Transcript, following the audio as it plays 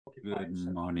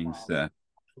Good morning, sir.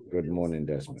 Good morning,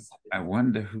 Desmond. I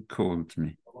wonder who called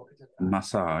me.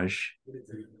 Massage.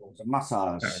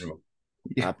 Massage. Carol.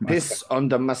 Yeah, massage. Piss on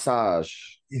the massage.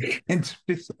 It's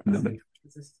piss on the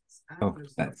Oh,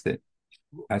 that's it.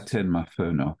 I turned my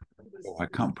phone off. Oh, I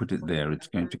can't put it there. It's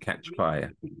going to catch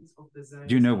fire.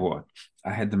 Do you know what?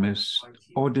 I had the most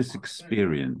oddest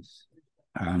experience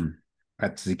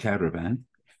at the caravan.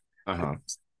 Uh-huh.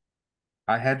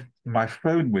 I had my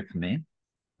phone with me,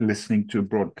 listening to a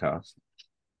broadcast.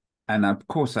 And of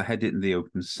course, I had it in the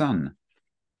open sun.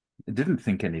 I didn't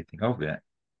think anything of it.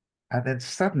 And then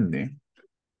suddenly,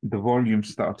 the volume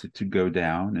started to go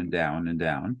down and down and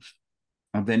down.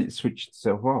 And then it switched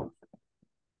itself off.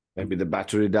 Maybe the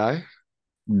battery die.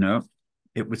 No,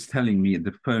 it was telling me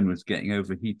the phone was getting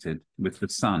overheated with the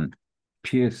sun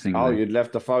piercing Oh, the. you'd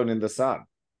left the phone in the sun.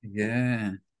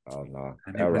 Yeah. Oh no,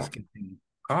 And it was error. getting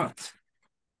hot,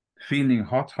 feeling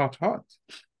hot, hot, hot.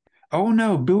 Oh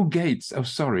no, Bill Gates. Oh,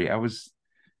 sorry.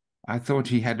 I thought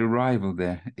he had a rival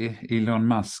there, Elon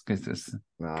Musk. It's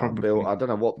No, Bill. probably. I don't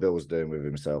know what Bill's doing with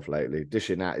himself lately,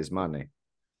 dishing out his money.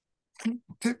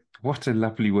 What a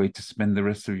lovely way to spend the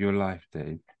rest of your life,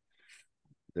 Dave.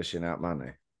 Dishing out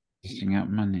money. Dishing out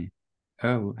money.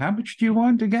 Oh, how much do you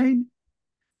want again?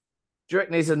 Do you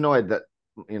reckon he's annoyed that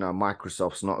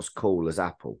Microsoft's not as cool as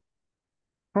Apple?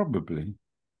 Probably.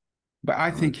 But I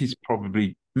Right. think he's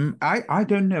probably, I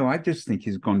don't know. I just think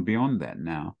he's gone beyond that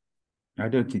now. I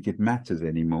don't think it matters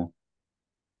anymore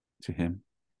to him.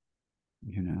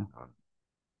 You know,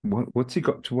 what's he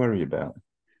got to worry about?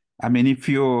 I mean,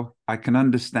 I can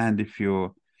understand if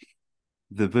you're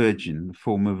the Virgin, the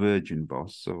former Virgin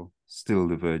boss, or still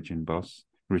the Virgin boss,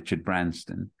 Richard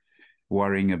Branson,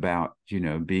 worrying about,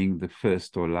 being the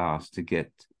first or last to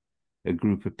get a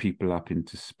group of people up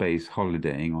into space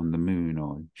holidaying on the moon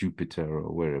or Jupiter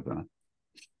or wherever,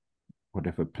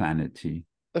 whatever planet he.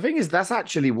 The thing is, that's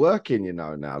actually working,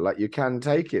 now. Like you can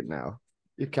take it now.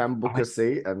 You can book I, a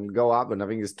seat and go up, and I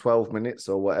think it's 12 minutes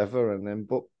or whatever, and then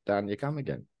book, down you come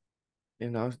again.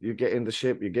 You get in the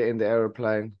ship, you get in the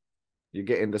aeroplane, you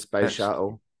get in the space that's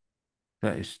shuttle.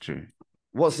 that is true.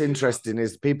 What's interesting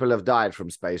is people have died from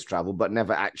space travel, but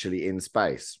never actually in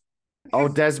space. Oh,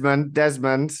 Desmond,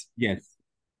 Yes,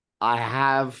 I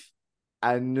have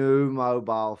a new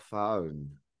mobile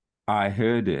phone. I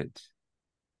heard it.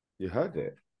 You heard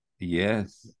it.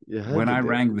 Yes. You When heard I it.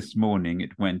 rang this morning,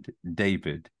 it went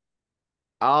David.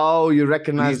 Oh, you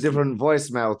recognize Please. different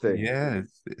voicemail thing. Yes,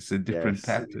 it's a different Yes.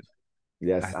 pattern. I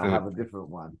Yes, I thought, have a different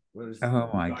one. Where is it? oh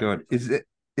my God, is it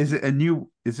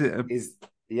a Is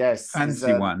yes, is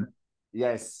fancy one?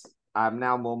 yes. I'm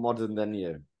now more modern than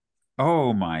you.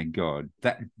 Oh my God,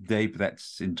 that Dave,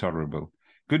 that's intolerable.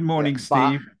 Good Yeah, morning, but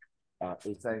Steve.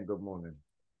 he's saying good morning.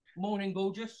 Morning,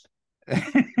 gorgeous.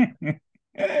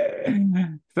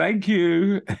 Thank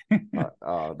you.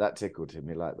 Oh, that tickled him.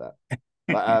 He like that.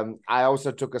 But I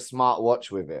also took a smart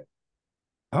watch with it.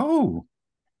 Oh,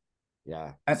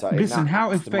 Yeah. and So it listen, now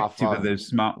how acts to my effective are phone. those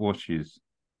smartwatches?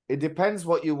 It depends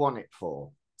what you want it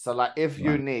for. So, like, if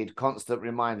you Right. need constant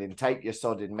reminding, take your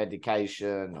sodding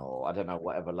medication or I don't know,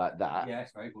 whatever like that, Yeah,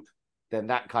 it's very good. then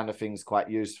that kind of thing's quite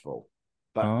useful.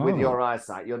 But with Oh, your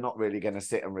eyesight, you're not really going to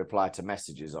sit and reply to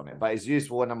messages on it. But it's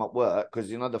useful when I'm at work because,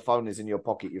 the phone is in your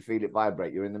pocket. You feel it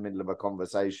vibrate. You're in the middle of a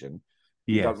conversation.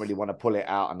 You don't yes, really want to pull it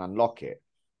out and unlock it.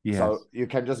 yes. So you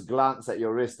can just glance at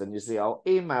your wrist and you see, oh,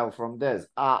 email from Des.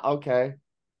 Ah, okay.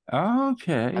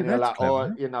 Okay, And you're that's like,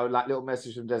 or clever. like little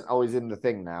message from Des. Oh, he's in the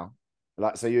thing now.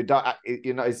 Like, so you don't,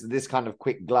 it's this kind of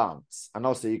quick glance, and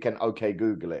also you can okay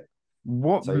Google it.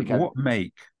 What So you can what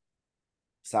make?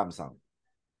 Samsung.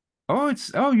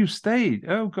 Oh, you stayed.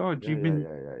 Oh God, Yeah, yeah, yeah,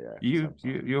 yeah, yeah.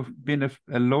 Samsung. you've been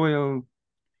a loyal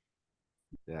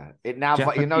Yeah. It now,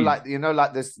 but Japanese.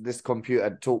 like this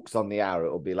computer talks on the hour.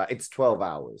 It'll be like it's 12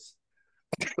 hours.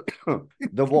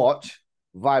 The watch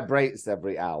vibrates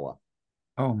every hour.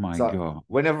 Oh my So God.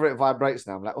 whenever it vibrates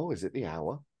now, I'm like, oh, is it the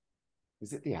hour?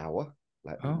 Is it the hour?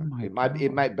 Like, Oh my it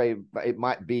God.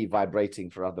 might be vibrating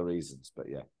for other reasons, but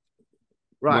yeah.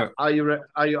 Right. Well,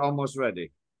 Are you almost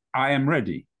ready? I am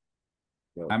ready.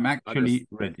 Well, I'm actually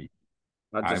ready.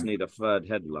 I just I'm need a third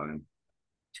headline.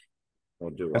 Or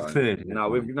do a I? third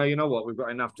No, headline. you know what? We've got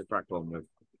enough to crack on with.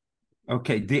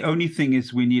 Okay, the only thing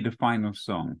is we need a final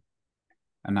song.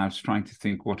 And I was trying to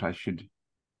think what I should.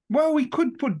 Well, we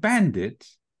could put Bandit.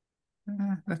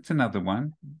 That's another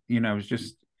one. I was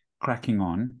just cracking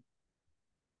on.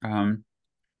 I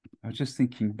was just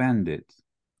thinking Bandit.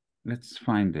 Let's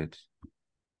find it.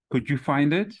 Could you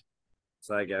find it?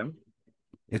 Say again.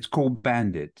 It's called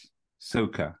Bandit.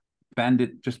 Soca.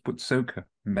 Bandit, just put Soca.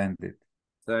 Bandit.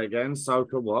 Say again.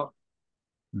 Soca what?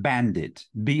 Bandit,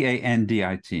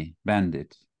 Bandit,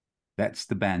 Bandit. That's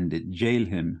the bandit. Jail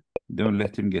him. Don't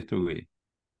let him get away.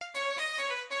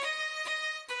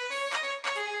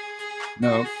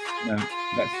 No, that's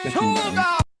definitely.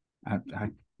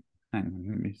 Hang on,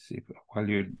 let me see while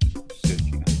you're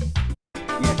searching.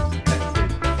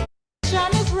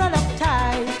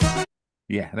 Yes, that's it.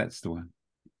 Yeah, that's the one.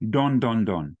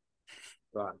 Don.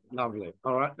 Right, lovely.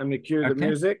 All right, let me cue the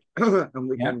music and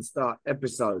we can start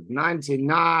episode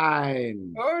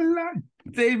 99. Oh, Lord,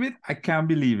 David, I can't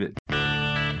believe it.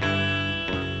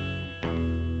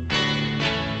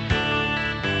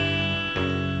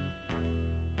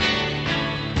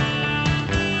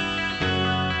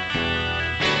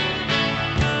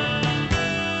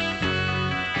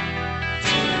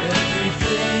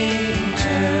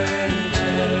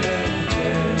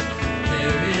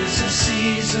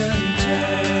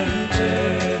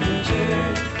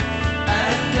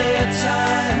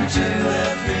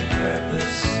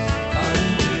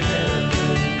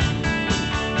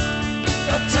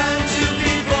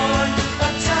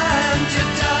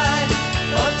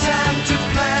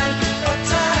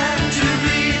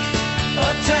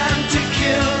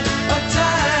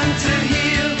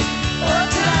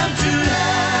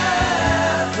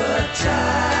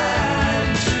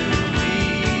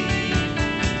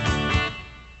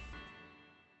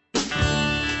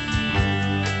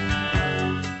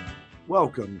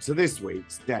 Welcome to this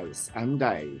week's Des and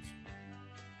Dave.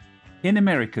 In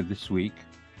America this week,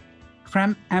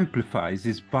 Trump amplifies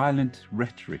his violent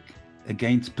rhetoric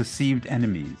against perceived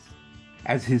enemies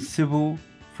as his civil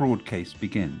fraud case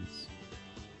begins.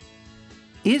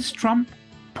 Is Trump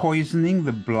poisoning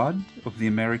the blood of the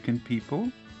American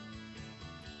people?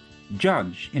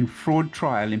 Judge in fraud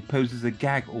trial imposes a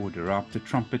gag order after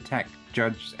Trump attacked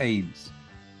judge's aides.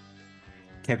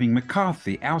 Kevin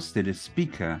McCarthy ousted as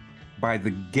Speaker by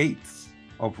the gates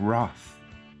of wrath.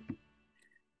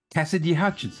 Cassidy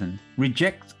Hutchinson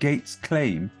rejects Gates'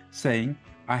 claim, saying,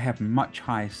 "I have much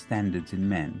higher standards in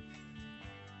men."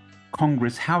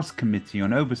 Congress House Committee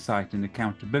on Oversight and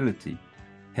Accountability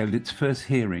held its first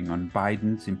hearing on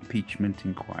Biden's impeachment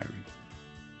inquiry.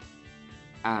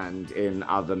 And in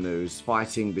other news,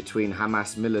 fighting between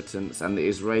Hamas militants and the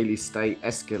Israeli state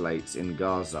escalates in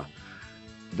Gaza.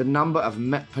 The number of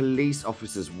Met police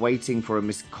officers waiting for a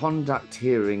misconduct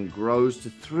hearing grows to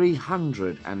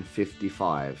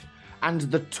 355, and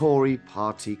the Tory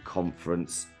party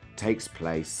conference takes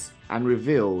place and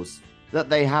reveals that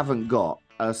they haven't got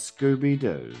a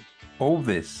Scooby-Doo. All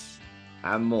this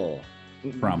and more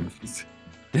from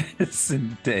Des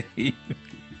and Dave.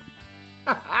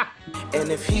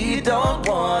 And if he don't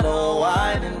wanna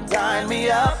wine and dine me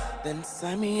up, then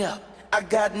sign me up. I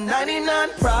got 99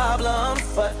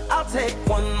 problems, but I'll take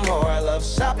one more. I love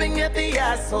shopping at the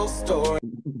asshole store.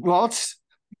 What?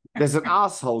 There's an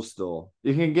asshole store.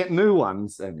 You can get new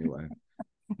ones anyway.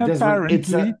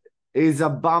 Apparently. It's a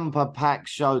bumper pack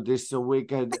show this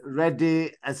weekend.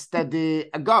 Ready, steady,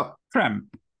 go.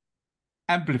 Trump.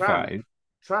 Amplified.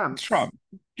 Trump. Trump.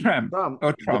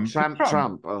 Oh, Trump.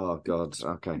 Oh, God.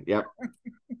 Okay, yep.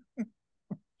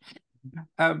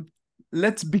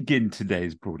 Let's begin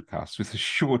today's broadcast with a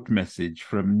short message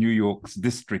from New York's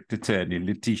District Attorney,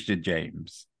 Letitia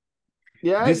James.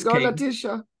 Yeah,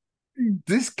 Letitia.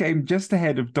 This came just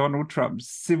ahead of Donald Trump's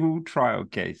civil trial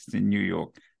case in New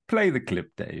York. Play the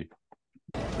clip, Dave.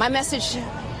 My message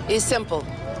is simple.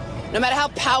 No matter how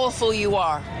powerful you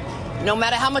are, no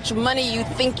matter how much money you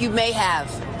think you may have,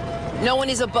 no one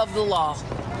is above the law.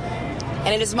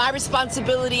 And it is my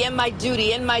responsibility and my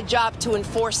duty and my job to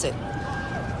enforce it.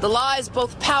 The law is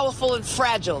both powerful and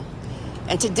fragile.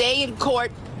 And today in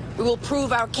court, we will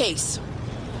prove our case.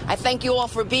 I thank you all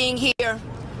for being here.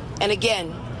 And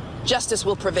again, justice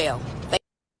will prevail.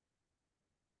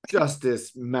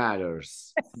 Justice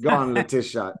matters. Go on,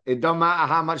 Letitia. It don't matter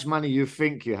how much money you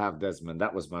think you have, Desmond.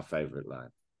 That was my favorite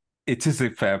line. It is a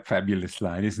fabulous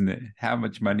line, isn't it? How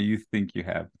much money you think you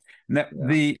have. Now,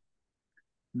 the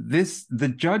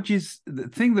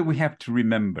thing that we have to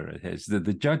remember is that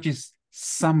the judge's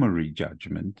summary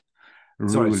judgment.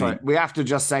 Sorry. We have to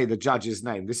just say the judge's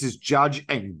name. This is Judge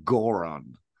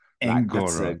Engoron.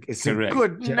 Engoron. It's a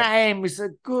good name. It's a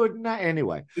good name.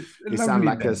 Anyway, you sound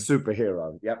like a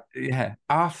superhero. Yep. Yeah.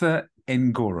 Arthur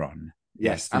Engoron.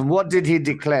 Yes. And what did he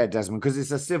declare, Desmond? Because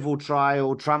it's a civil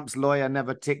trial. Trump's lawyer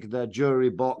never ticked the jury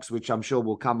box, which I'm sure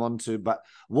we'll come on to. But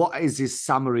what is his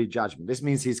summary judgment? This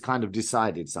means he's kind of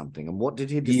decided something. And what did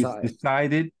he decide? He's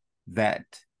decided that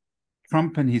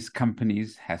Trump and his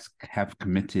companies have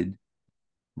committed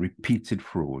repeated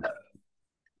fraud.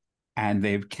 And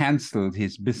they've cancelled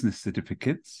his business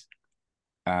certificates.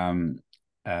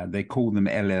 They call them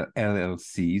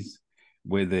LLCs,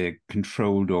 where they're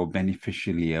controlled or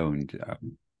beneficially owned.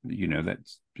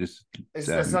 That's just It's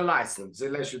a license.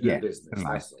 It lets you do business.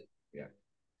 That's it. Yeah.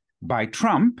 By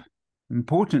Trump,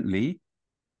 importantly,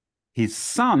 his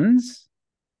sons,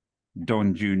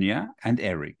 Don Jr. and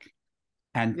Eric,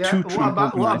 and two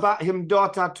Trump. What about him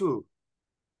daughter too?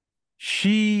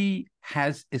 She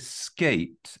has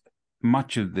escaped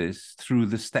much of this through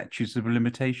the statutes of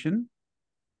limitation,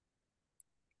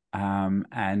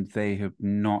 and they have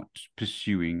not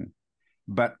pursuing.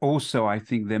 But also, I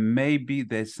think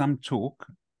there's some talk,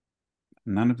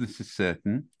 none of this is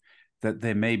certain, that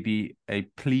there may be a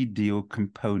plea deal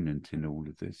component in all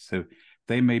of this. So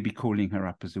they may be calling her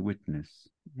up as a witness.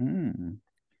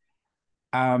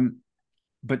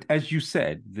 But as you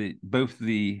said, both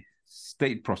the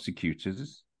state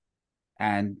prosecutors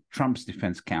and Trump's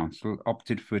defense counsel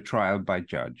opted for a trial by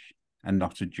judge and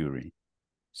not a jury.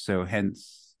 So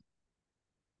hence,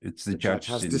 it's the judge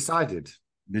has decided.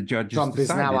 The judge Trump is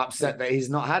now upset that he's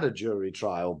not had a jury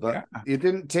trial, but you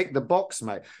didn't tick the box,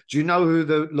 mate. Do you know who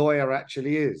the lawyer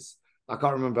actually is? I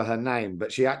can't remember her name,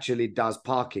 but she actually does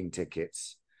parking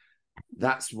tickets.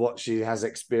 That's what she has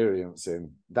experience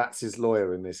in. That's his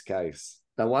lawyer in this case.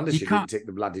 No wonder she didn't tick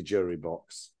the bloody jury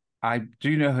box. I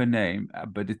do know her name,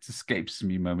 but it escapes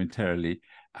me momentarily.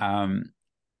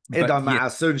 It don't matter.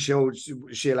 Soon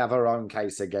she'll have her own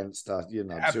case against her. She'll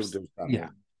do something.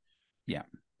 Yeah.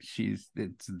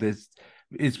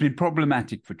 It's been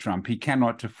problematic for Trump. He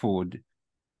cannot afford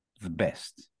the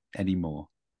best anymore.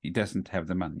 He doesn't have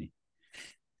the money.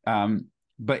 But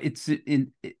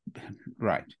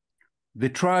right. The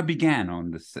trial began on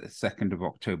the 2nd of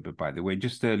October, by the way,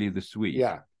 just earlier this week.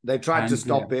 Yeah, they tried to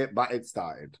stop it, but it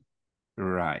started.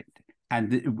 Right.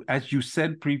 And as you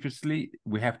said previously,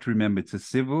 we have to remember it's a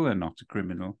civil and not a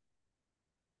criminal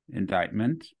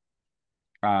indictment.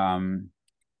 And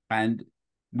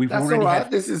that's all right.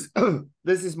 This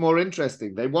is more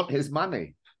interesting. They want his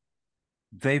money.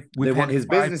 They want his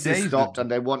business stopped, and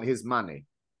they want his money.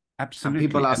 Absolutely. And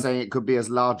people are saying it could be as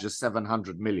large as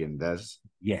 700 million.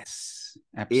 Yes,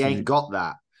 absolutely. He ain't got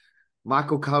that.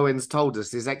 Michael Cohen's told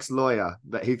us, his ex-lawyer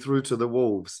that he threw to the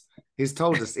wolves, he's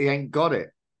told us he ain't got it.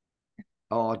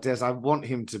 Oh, Des, I want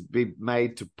him to be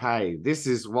made to pay. This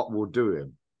is what will do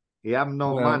him. He have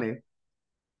no money.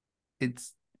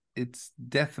 It's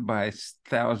death by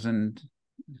 1,000,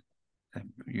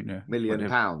 million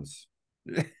pounds.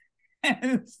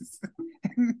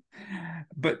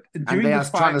 But they are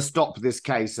trying to stop this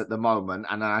case at the moment,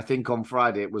 and I think on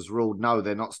Friday it was ruled no,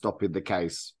 they're not stopping the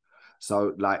case.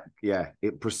 So,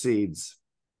 it proceeds.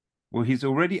 Well, he's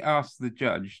already asked the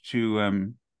judge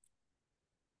to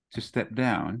step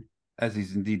down, as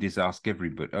he's indeed asked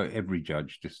every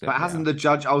judge to step down. But hasn't the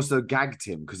judge also gagged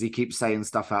him because he keeps saying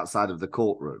stuff outside of the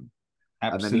courtroom?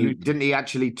 Absolutely. And then didn't he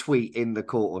actually tweet in the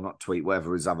court, or not tweet,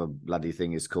 whatever his other bloody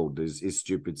thing is called, his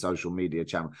stupid social media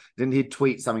channel? Didn't he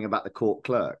tweet something about the court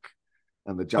clerk?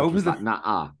 And the judge was like,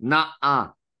 nah.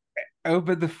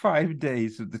 Over the 5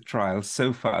 days of the trial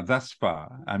thus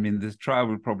far, I mean, this trial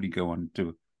will probably go on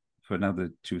for another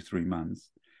 2-3 months.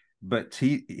 But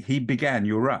he began,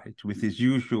 you're right, with his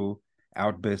usual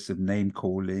outbursts of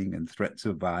name-calling and threats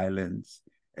of violence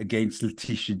against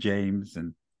Letitia James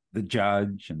and the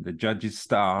judge and the judge's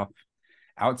staff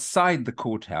outside the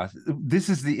courthouse. This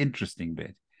is the interesting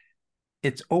bit.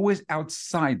 It's always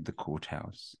outside the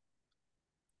courthouse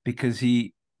because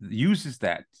he uses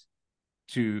that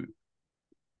to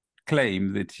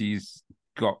claim that he's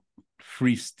got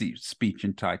free speech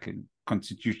entitlement,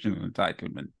 constitutional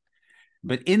entitlement.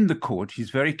 But in the court,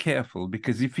 he's very careful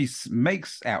because if he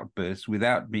makes outbursts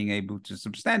without being able to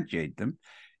substantiate them,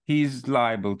 he's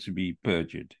liable to be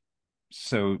perjured.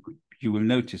 So you will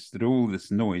notice that all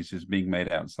this noise is being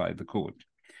made outside the court.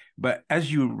 But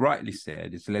as you rightly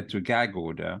said, it's led to a gag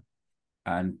order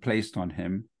and placed on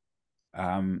him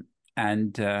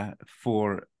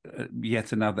for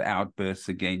yet another outburst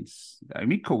against,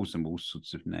 he calls them all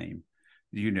sorts of names,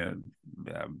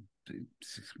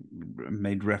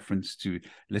 made reference to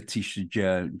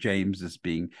Letitia James as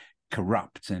being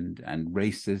corrupt and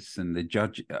racist, and the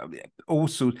judge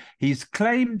also, he's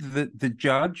claimed that the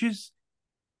judge's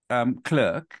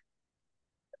clerk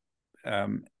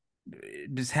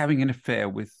is having an affair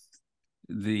with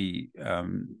the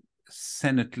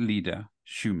Senate leader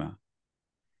Schumer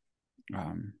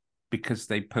because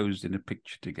they posed in a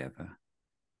picture together,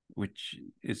 which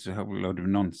is a whole load of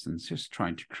nonsense, just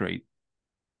trying to create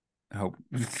hope.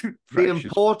 The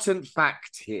important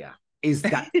fact here is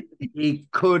that he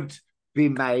could be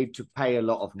made to pay a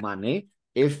lot of money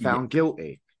if found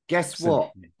guilty. Guess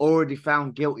what? Already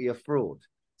found guilty of fraud.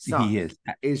 So he is.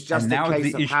 it's just And a now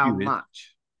case the of how issue is-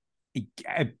 much.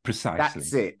 Precisely.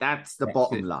 That's it. That's the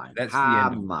bottom line. That's the How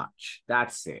end of it. much?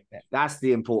 That's it. Yeah. That's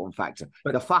the important factor.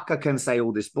 But- the fucker can say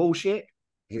all this bullshit.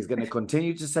 He's going to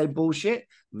continue to say bullshit.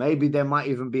 Maybe there might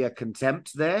even be a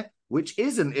contempt there, which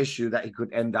is an issue that he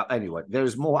could end up. Anyway,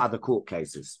 there's more other court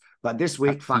cases. But this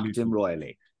week, fucked Absolutely. him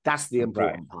royally. That's the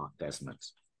important part, Desmond.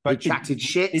 But He chatted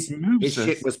shit. it moves His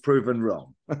shit us- was proven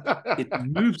wrong. It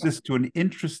moves us to an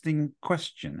interesting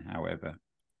question, however.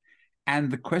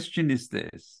 And the question is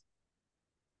this: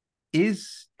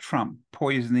 is Trump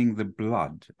poisoning the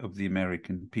blood of the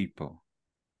American people?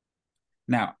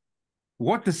 Now,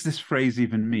 what does this phrase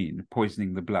even mean,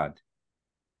 poisoning the blood?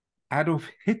 Adolf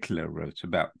Hitler wrote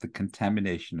about the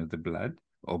contamination of the blood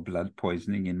or blood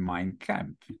poisoning in Mein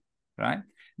Kampf, right?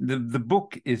 The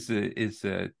book is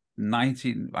a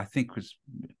 19, I think was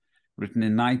written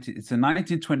in 19, it's a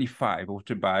 1925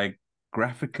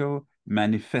 autobiographical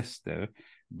manifesto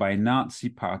by Nazi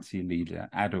party leader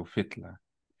Adolf Hitler.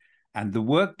 And the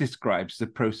work describes the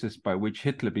process by which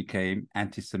Hitler became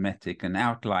anti-Semitic and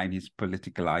outlined his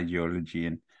political ideology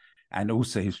and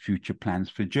also his future plans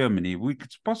for Germany.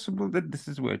 It's possible that this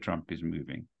is where Trump is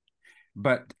moving.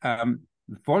 But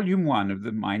volume 1 of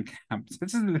the Mein Kampf,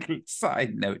 this is a little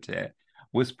side note here,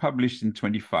 was published in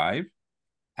 25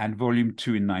 and volume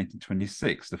 2 in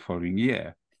 1926, the following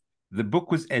year. The book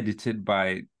was edited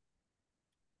by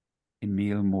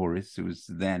Emil Morris, who was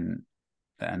then,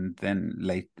 and then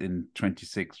late in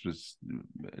 26 was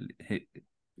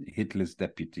Hitler's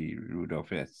deputy, Rudolf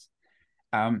Hess.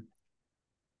 And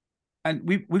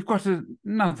we've got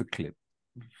another clip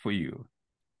for you.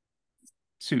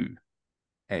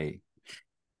 2A.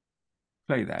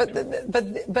 Play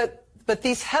that. But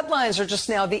these headlines are just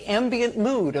now the ambient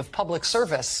mood of public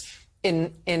service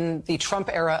in the Trump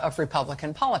era of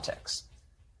Republican politics.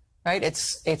 Right?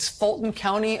 It's Fulton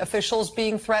County officials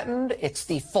being threatened. It's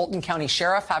the Fulton County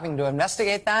sheriff having to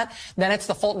investigate that. Then it's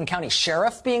the Fulton County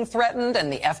sheriff being threatened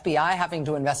and the FBI having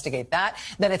to investigate that.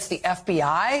 Then it's the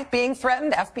FBI being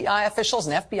threatened, FBI officials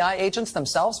and FBI agents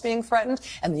themselves being threatened,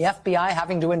 and the FBI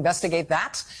having to investigate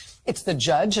that. It's the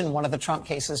judge in one of the Trump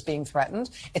cases being threatened.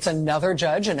 It's another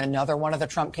judge in another one of the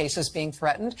Trump cases being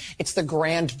threatened. It's the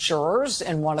grand jurors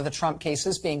in one of the Trump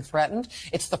cases being threatened.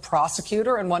 It's the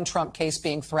prosecutor in one Trump case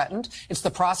being threatened. It's the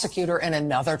prosecutor in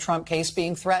another Trump case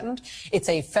being threatened. It's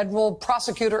a federal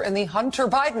prosecutor in the Hunter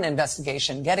Biden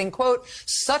investigation getting, quote,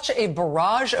 such a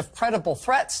barrage of credible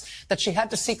threats that she had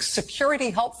to seek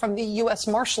security help from the U.S.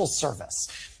 Marshals Service.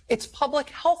 It's public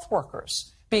health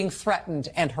workers being threatened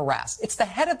and harassed. It's the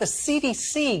head of the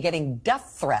CDC getting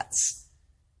death threats.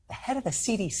 The head of the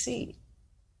CDC.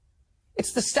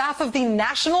 It's the staff of the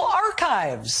National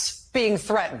Archives being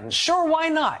threatened. Sure, why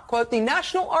not? Quote, the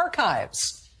National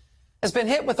Archives has been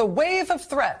hit with a wave of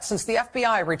threats since the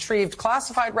FBI retrieved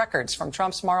classified records from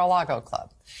Trump's Mar-a-Lago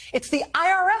club. It's the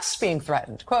IRS being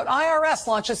threatened. Quote, IRS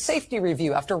launches safety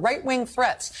review after right-wing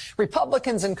threats.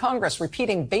 Republicans in Congress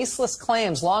repeating baseless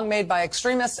claims long made by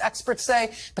extremists, experts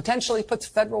say, potentially puts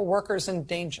federal workers in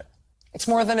danger. It's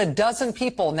more than a dozen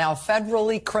people now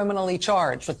federally criminally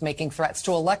charged with making threats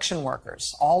to election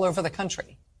workers all over the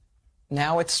country.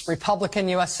 Now it's Republican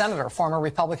U.S. Senator, former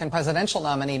Republican presidential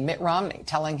nominee Mitt Romney,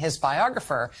 telling his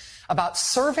biographer about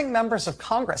serving members of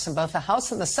Congress in both the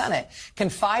House and the Senate,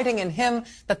 confiding in him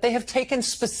that they have taken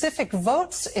specific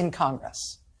votes in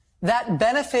Congress that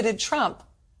benefited Trump,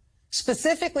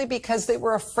 specifically because they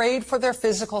were afraid for their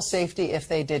physical safety if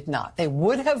they did not. They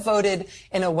would have voted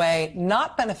in a way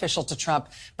not beneficial to Trump,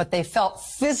 but they felt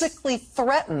physically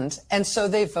threatened, and so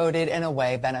they voted in a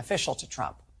way beneficial to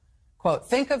Trump. Quote,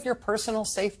 think of your personal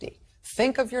safety.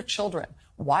 Think of your children.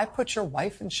 Why put your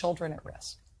wife and children at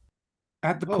risk?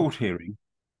 At the court hearing,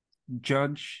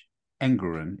 Judge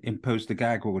Engoron imposed a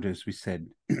gag order, as we said,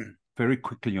 very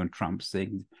quickly on Trump,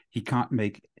 saying he can't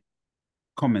make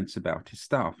comments about his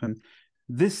staff. And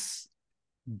this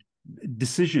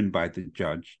decision by the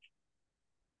judge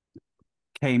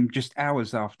came just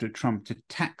hours after Trump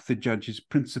attacked the judge's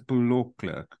principal law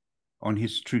clerk on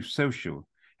his Truth Social.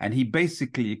 And he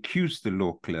basically accused the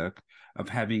law clerk of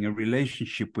having a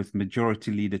relationship with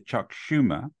Majority Leader Chuck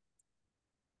Schumer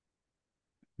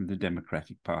from the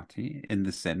Democratic Party in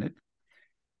the Senate,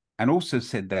 and also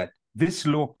said that this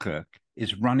law clerk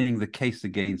is running the case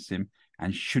against him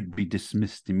and should be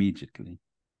dismissed immediately.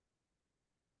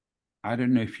 I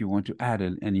don't know if you want to add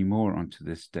any more onto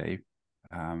this, Dave,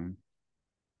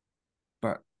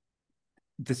 but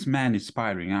this man is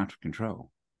spiraling out of control.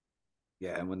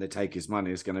 Yeah, and when they take his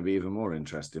money, it's going to be even more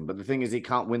interesting. But the thing is, he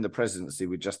can't win the presidency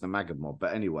with just the MAGA mob.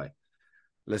 But anyway,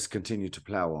 let's continue to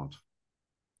plow on.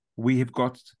 We have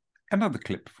got Another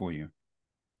clip for you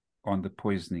on the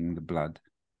poisoning the blood.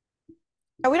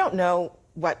 Now, we don't know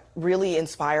what really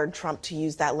inspired Trump to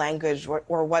use that language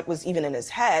or what was even in his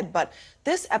head, but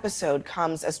this episode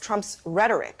comes as Trump's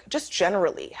rhetoric, just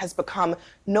generally, has become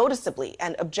noticeably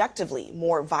and objectively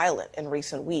more violent in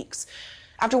recent weeks.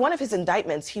 After one of his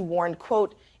indictments, he warned,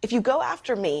 quote, "If you go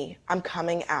after me, I'm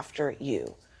coming after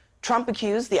you." Trump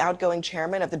accused the outgoing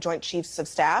chairman of the Joint Chiefs of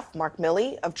Staff, Mark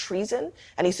Milley, of treason,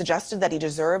 and he suggested that he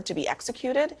deserved to be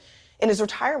executed. In his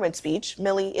retirement speech,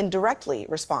 Milley indirectly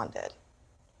responded.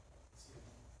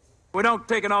 We don't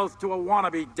take an oath to a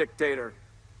wannabe dictator.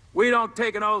 We don't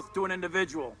take an oath to an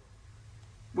individual.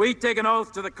 We take an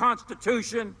oath to the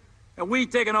Constitution, and we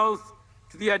take an oath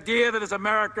to the idea that is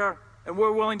America, and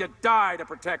we're willing to die to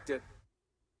protect it.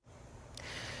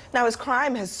 Now, as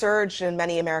crime has surged in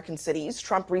many American cities,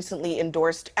 Trump recently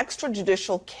endorsed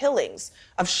extrajudicial killings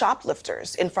of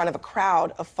shoplifters in front of a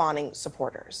crowd of fawning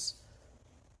supporters.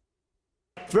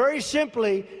 Very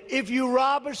simply, if you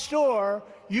rob a store,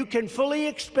 you can fully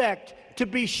expect to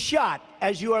be shot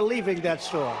as you are leaving that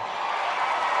store.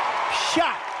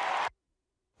 Shot.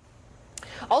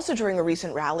 Also during a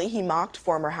recent rally, he mocked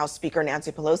former House Speaker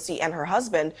Nancy Pelosi and her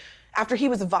husband after he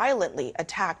was violently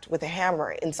attacked with a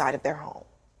hammer inside of their home.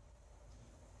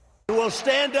 You will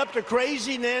stand up to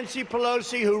crazy Nancy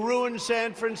Pelosi, who ruined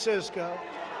San Francisco.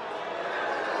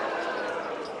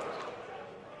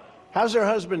 How's her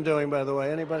husband doing, by the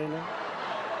way? Anybody know?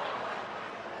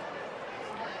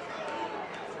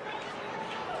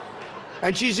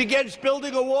 And she's against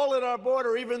building a wall at our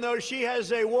border, even though she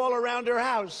has a wall around her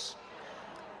house,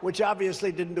 which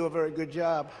obviously didn't do a very good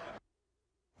job.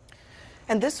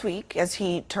 And this week, as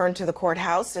he turned to the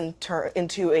courthouse and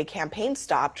into a campaign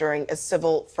stop during a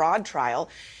civil fraud trial,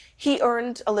 he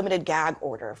earned a limited gag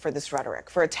order for this rhetoric,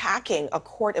 for attacking a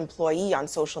court employee on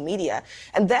social media.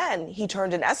 And then he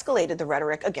turned and escalated the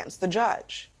rhetoric against the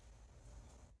judge.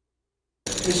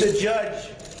 It's a judge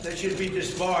that should be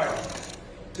disbarred.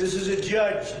 This is a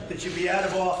judge that should be out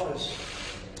of office.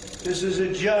 This is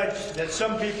a judge that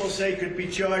some people say could be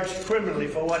charged criminally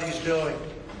for what he's doing.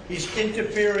 He's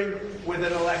interfering with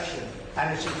an election,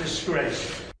 and it's a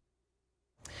disgrace.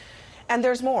 And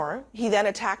there's more. He then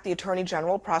attacked the Attorney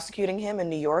General prosecuting him in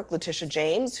New York, Letitia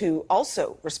James, who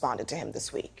also responded to him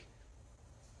this week.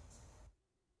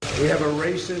 We have a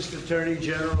racist Attorney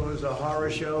General who's a horror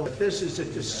show. This is a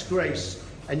disgrace,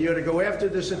 and you're to go after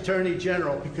this Attorney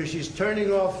General because she's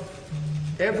turning off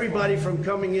everybody from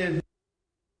coming in.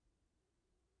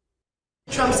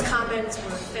 Trump's comments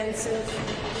were offensive,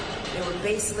 they were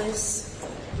baseless,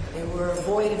 they were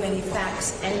void of any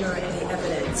facts and or any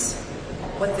evidence.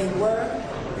 What they were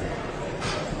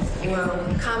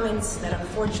comments that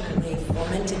unfortunately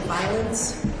fomented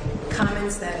violence,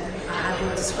 comments that I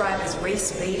would describe as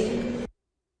race baiting.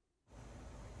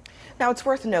 Now, it's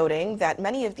worth noting that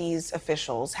many of these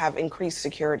officials have increased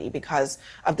security because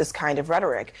of this kind of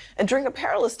rhetoric. And during a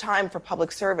perilous time for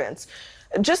public servants,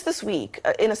 just this week,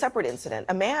 in a separate incident,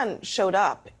 a man showed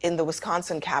up in the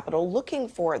Wisconsin Capitol looking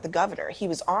for the governor. He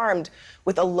was armed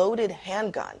with a loaded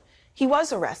handgun. He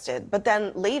was arrested, but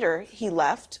then later he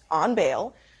left on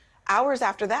bail. Hours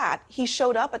after that, he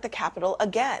showed up at the Capitol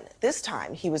again. This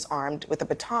time, he was armed with a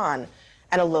baton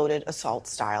and a loaded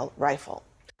assault-style rifle.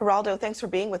 Geraldo, thanks for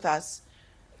being with us.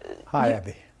 Hi,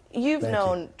 Abby. You've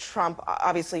known Trump,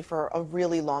 obviously, for a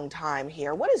really long time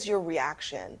here. What is your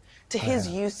reaction to his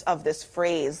use of this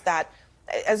phrase that,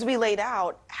 as we laid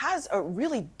out, has a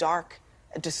really dark,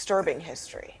 disturbing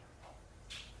history?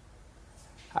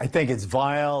 I think it's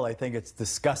vile. I think it's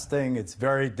disgusting. It's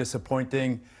very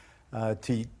disappointing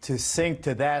to sink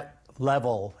to that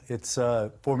level. It's,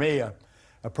 for me,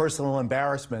 a personal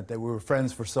embarrassment that we were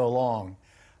friends for so long.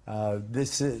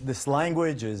 This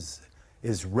language is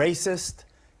racist.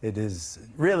 It is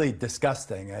really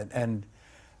disgusting. And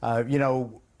you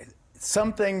know,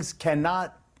 some things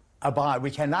cannot abide.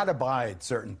 We cannot abide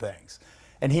certain things.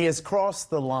 And he has crossed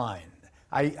the line.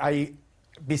 I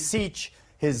beseech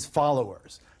his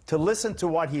followers to listen to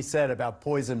what he said about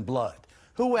poison blood.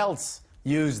 Who else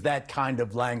used that kind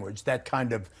of language, that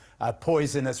kind of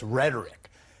poisonous rhetoric?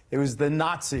 It was the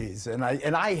Nazis, and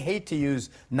I hate to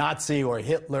use Nazi or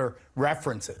Hitler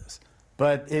references,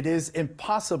 but it is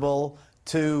impossible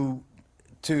to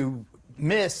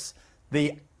miss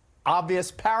the obvious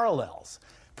parallels.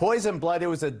 Poison blood, it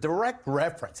was a direct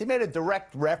reference. He made a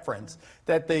direct reference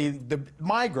that the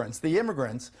migrants, the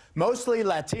immigrants, mostly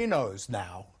Latinos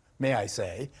now, may I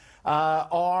say,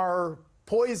 are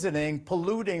poisoning,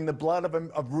 polluting the blood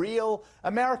of real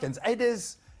Americans. It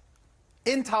is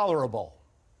intolerable.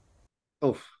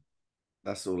 Oof,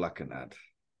 that's all I can add.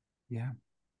 Yeah.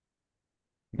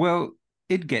 Well,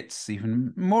 it gets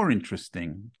even more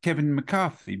interesting. Kevin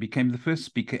McCarthy became the first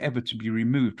speaker ever to be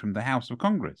removed from the House of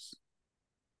Congress.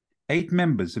 8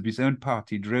 members of his own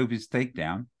party drove his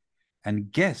takedown,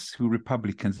 and guess who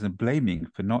Republicans are blaming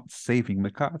for not saving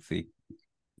McCarthy?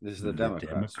 This is the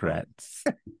Democrats. Democrats.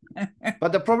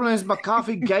 But the problem is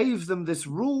McCarthy gave them this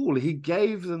rule. He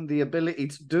gave them the ability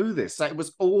to do this. So it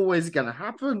was always going to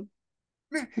happen.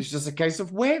 It's just a case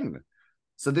of when.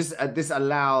 So this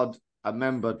allowed a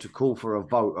member to call for a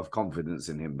vote of confidence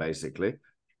in him, basically.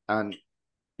 And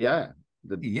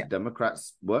the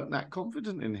Democrats weren't that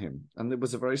confident in him. And there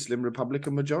was a very slim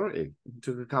Republican majority. It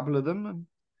took a couple of them and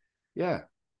yeah.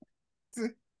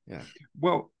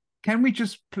 Well, can we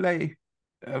just play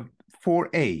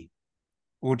 4A,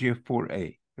 audio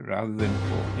 4A, rather than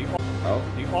 4? Oh,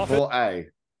 4A.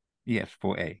 Yes,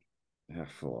 4A. Yeah,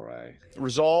 4A.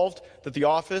 Resolved that the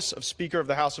office of Speaker of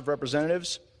the House of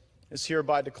Representatives is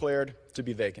hereby declared to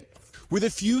be vacant. With a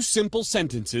few simple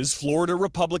sentences, Florida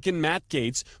Republican Matt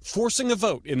Gaetz forcing a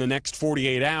vote in the next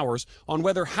 48 hours on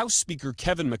whether House Speaker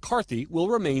Kevin McCarthy will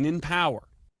remain in power.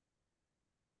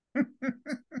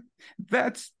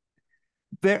 That's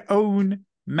their own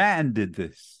man did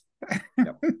this.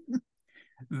 Yep.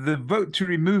 The vote to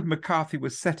remove McCarthy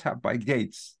was set up by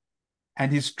Gaetz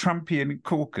and his Trumpian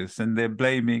caucus, and they're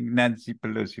blaming Nancy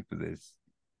Pelosi for this.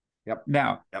 Yep.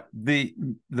 Now, the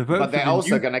vote, but they're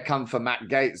also going to come for Matt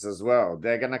Gaetz as well.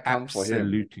 They're going to come for him.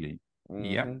 Absolutely.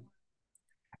 Yep.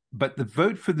 But the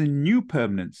vote for the new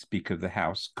permanent Speaker of the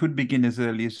House could begin as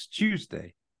early as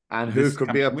Tuesday. And who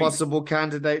could be a possible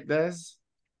candidate, Des?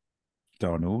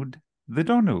 Donald. The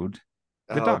Donald.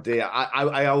 The oh, duck. dear.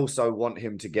 I also want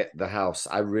him to get the House.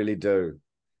 I really do.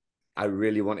 I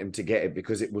really want him to get it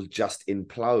because it will just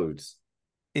implode.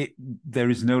 There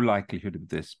is no likelihood of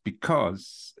this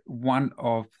because one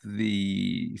of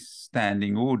the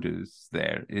standing orders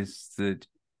there is that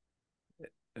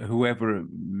whoever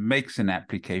makes an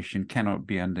application cannot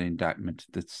be under indictment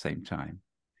at the same time.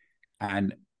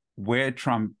 And where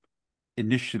Trump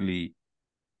initially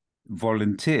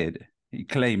volunteered, he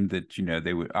claimed that,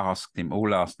 they would ask him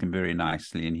very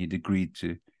nicely, and he'd agreed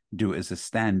to do it as a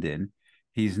stand-in.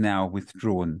 He's now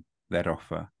withdrawn that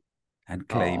offer and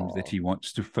claims that he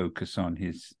wants to focus on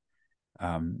his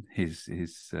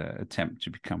attempt to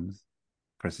become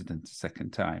president a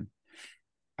second time.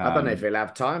 I don't know if he'll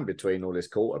have time between all his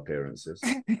court appearances.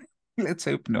 Let's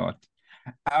hope not.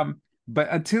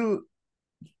 But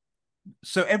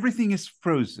so everything is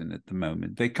frozen at the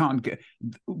moment. They can't get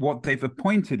what they've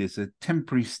appointed is a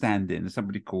temporary stand-in,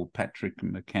 somebody called Patrick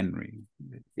McHenry.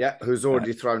 Yeah, who's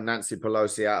already thrown Nancy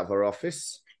Pelosi out of her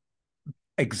office.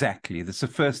 Exactly. That's the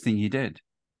first thing he did.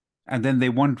 And then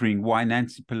they're wondering why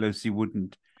Nancy Pelosi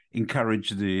wouldn't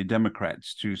encourage the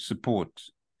Democrats to support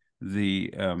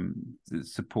Kevin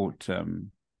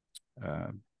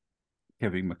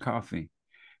McCarthy.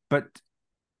 But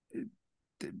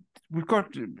we've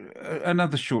got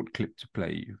another short clip to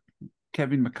play you.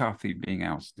 Kevin McCarthy being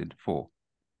ousted for.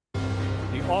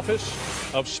 The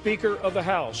office of Speaker of the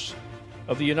House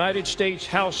of the United States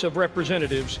House of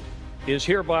Representatives is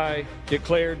hereby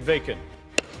declared vacant.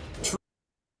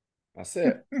 That's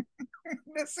it.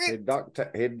 That's it.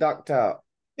 He ducked out.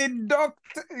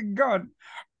 God.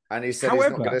 And he said he's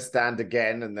not going to stand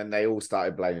again, and then they all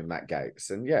started blaming Matt Gaetz.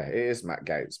 And yeah, it is Matt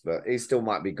Gaetz, but he still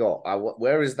might be got.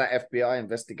 Where is that FBI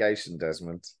investigation,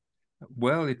 Desmond?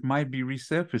 Well, it might be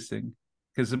resurfacing,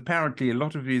 because apparently a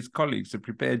lot of his colleagues are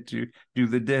prepared to do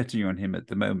the dirty on him at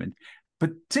the moment,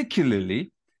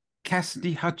 particularly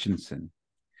Cassidy Hutchinson.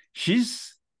 She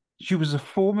was a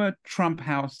former Trump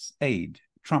White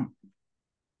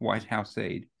House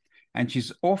aide, and she's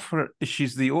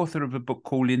the author of a book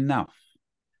called Enough.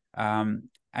 And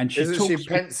isn't she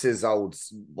Pence's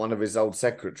one of his old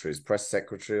secretaries, press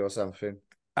secretary or something?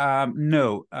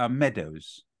 No,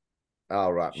 Meadows. Oh,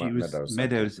 right, she was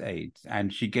Meadows' aide,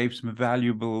 and she gave some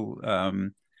valuable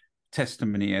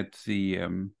testimony at the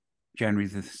January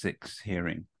the 6th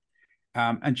hearing.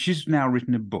 And she's now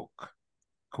written a book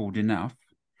called Enough,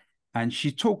 and she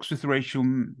talks with Rachel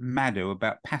Maddow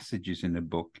about passages in the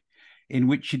book in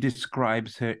which she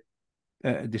describes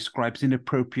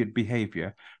inappropriate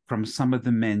behavior from some of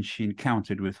the men she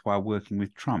encountered with while working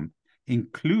with Trump,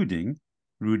 including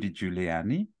Rudy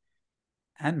Giuliani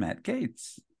and Matt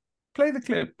Gaetz. Play the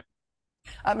clip.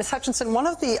 Ms. Hutchinson, one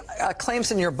of the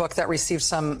claims in your book that received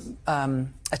some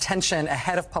attention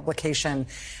ahead of publication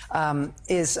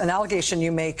is an allegation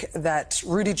you make that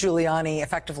Rudy Giuliani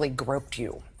effectively groped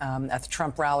you at the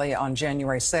Trump rally on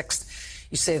January 6th.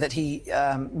 You say that he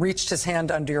reached his hand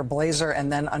under your blazer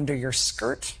and then under your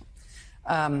skirt.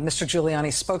 Mr.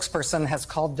 Giuliani's spokesperson has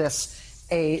called this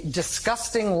a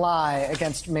disgusting lie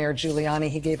against Mayor Giuliani.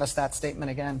 He gave us that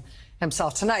statement again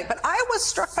himself tonight. But I was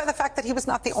struck by the fact that he was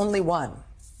not the only one.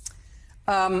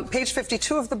 Page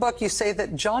 52 of the book, you say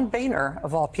that John Boehner,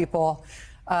 of all people,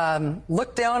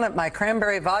 looked down at my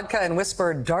cranberry vodka and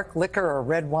whispered, "Dark liquor or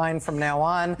red wine from now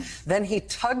on." Then he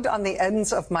tugged on the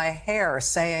ends of my hair,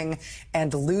 saying,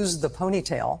 "And lose the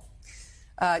ponytail."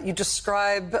 You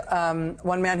describe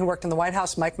one man who worked in the White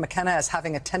House, Mike McKenna, as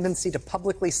having a tendency to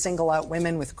publicly single out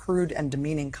women with crude and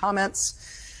demeaning comments.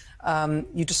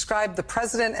 You describe the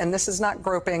president, and this is not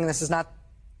groping, this is not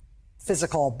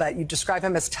physical, but you describe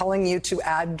him as telling you to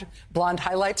add blonde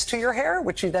highlights to your hair,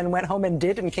 which you then went home and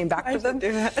did and came back to them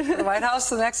to the White House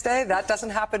the next day. That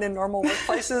doesn't happen in normal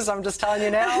workplaces. I'm just telling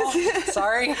you now.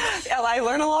 Sorry. Yeah, I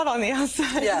learn a lot on the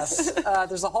outside. Yes.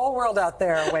 There's a whole world out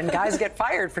there when guys get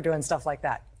fired for doing stuff like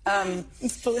that.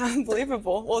 It's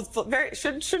unbelievable. Well, it's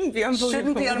shouldn't be unbelievable.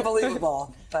 Shouldn't be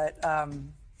unbelievable. But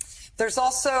there's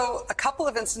also a couple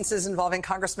of instances involving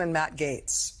Congressman Matt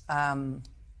Gaetz.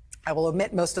 I will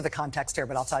omit most of the context here,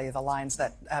 but I'll tell you the lines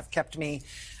that have kept me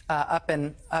up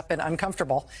and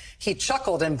uncomfortable. He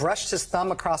chuckled and brushed his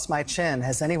thumb across my chin.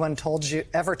 Has anyone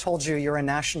ever told you you're a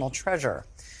national treasure?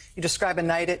 You describe a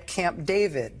night at Camp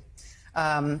David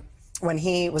when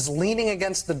he was leaning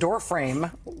against the door frame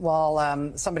while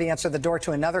somebody answered the door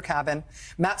to another cabin.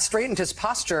 Matt straightened his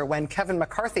posture when Kevin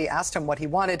McCarthy asked him what he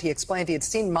wanted. He explained he had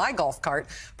seen my golf cart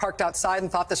parked outside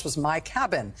and thought this was my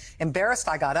cabin. Embarrassed,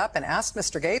 I got up and asked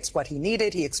Mr. Gaetz what he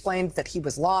needed. He explained that he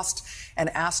was lost and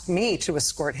asked me to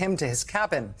escort him to his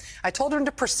cabin. I told him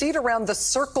to proceed around the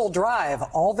Circle Drive.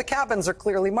 All the cabins are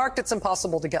clearly marked. It's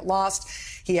impossible to get lost.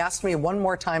 He asked me one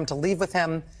more time to leave with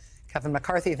him. Kevin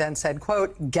McCarthy then said,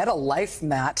 quote, "Get a life,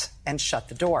 Matt," and shut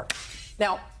the door.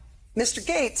 Now, Mr.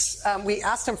 Gaetz, we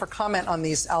asked him for comment on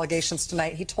these allegations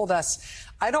tonight. He told us,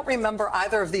 "I don't remember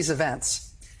either of these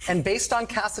events. And based on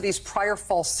Cassidy's prior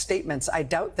false statements, I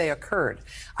doubt they occurred.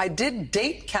 I did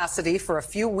date Cassidy for a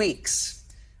few weeks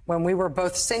when we were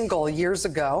both single years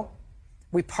ago.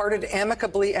 We parted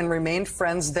amicably and remained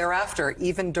friends thereafter,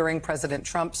 even during President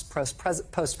Trump's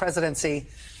post-presidency."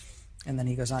 And then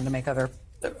he goes on to make other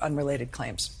unrelated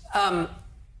claims. I'm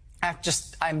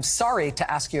sorry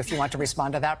to ask you if you want to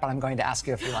respond to that, but I'm going to ask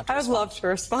you if you want to respond. I would love to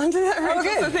respond to that, Rachel,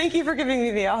 okay. So thank you for giving me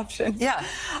the option. Yeah.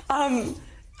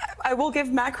 I will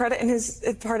give Matt credit in his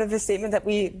part of his statement that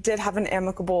we did have an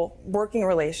amicable working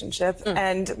relationship,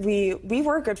 and we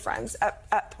were good friends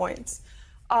at points.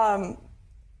 Matt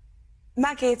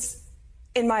Gaetz,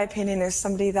 in my opinion, is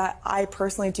somebody that I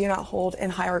personally do not hold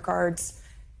in high regards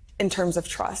in terms of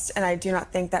trust, and I do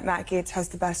not think that Matt Gaetz has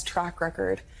the best track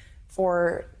record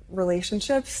for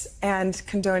relationships and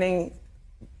condoning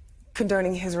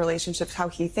his relationships how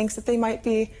he thinks that they might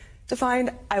be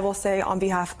defined. I will say on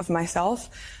behalf of myself,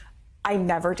 I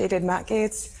never dated Matt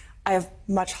Gaetz. I have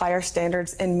much higher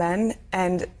standards in men,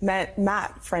 and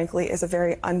Matt, frankly, is a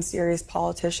very unserious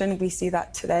politician. We see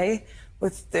that today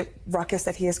with the ruckus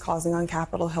that he is causing on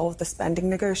Capitol Hill with the spending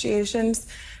negotiations,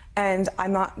 and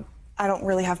I don't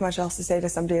really have much else to say to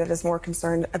somebody that is more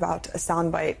concerned about a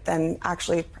soundbite than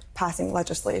actually passing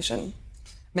legislation.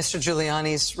 Mr.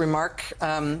 Giuliani's remark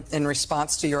in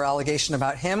response to your allegation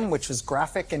about him, which was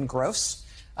graphic and gross,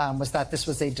 was that this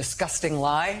was a disgusting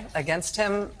lie against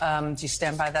him. Do you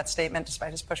stand by that statement despite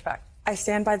his pushback? I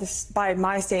stand by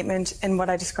my statement and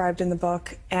what I described in the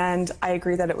book, and I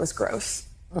agree that it was gross.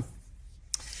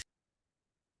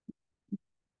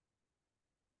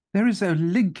 There is a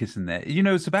link, isn't there? You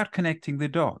know, it's about connecting the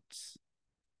dots.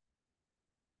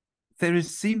 There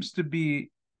seems to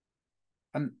be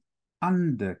an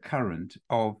undercurrent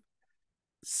of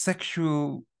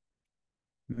sexual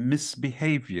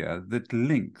misbehavior that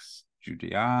links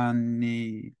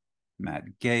Giuliani,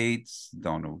 Matt Gaetz,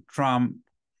 Donald Trump,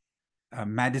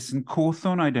 Madison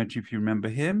Cawthorn. I don't know if you remember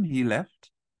him. He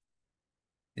left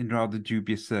in rather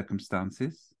dubious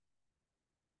circumstances.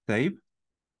 Dave?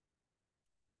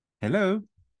 Hello?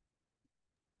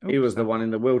 He was the one in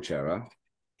the wheelchair, huh?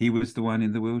 He was the one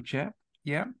in the wheelchair,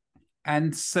 yeah.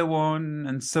 And so on,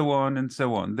 and so on, and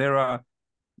so on. There are a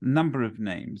number of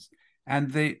names,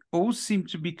 and they all seem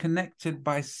to be connected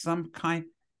by some kind.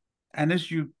 And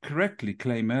as you correctly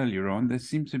claim earlier on, there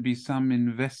seems to be some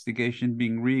investigation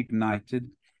being reignited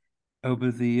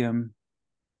over the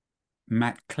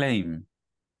Matt Claim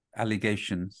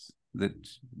allegations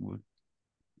that were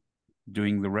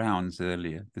doing the rounds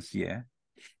earlier this year,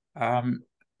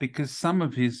 because some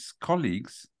of his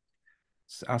colleagues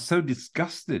are so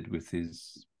disgusted with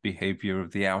his behavior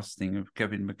of the ousting of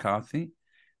Kevin McCarthy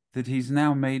that he's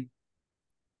now made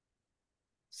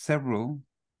several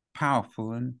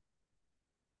powerful and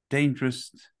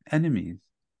dangerous enemies.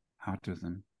 out of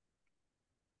them.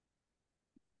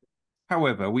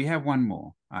 However, we have one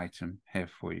more item here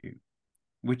for you,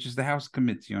 which is the House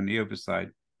Committee on the Oversight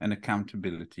and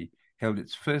Accountability held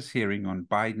its first hearing on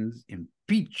Biden's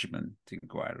impeachment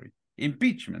inquiry.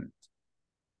 Impeachment.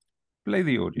 Play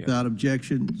the audio. Without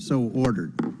objection, so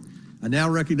ordered. I now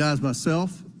recognize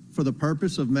myself for the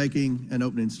purpose of making an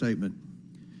opening statement.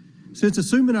 Since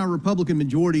assuming our Republican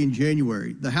majority in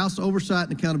January, the House Oversight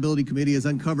and Accountability Committee has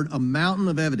uncovered a mountain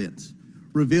of evidence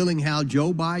revealing how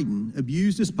Joe Biden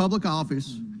abused his public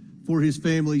office for his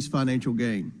family's financial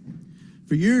gain.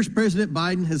 For years, President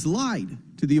Biden has lied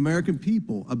to the American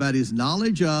people about his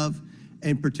knowledge of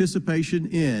and participation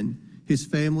in his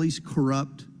family's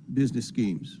corrupt business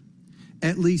schemes.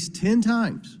 At least 10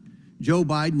 times, Joe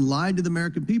Biden lied to the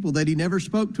American people that he never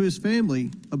spoke to his family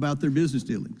about their business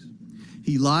dealings.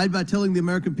 He lied by telling the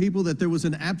American people that there was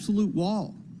an absolute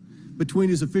wall between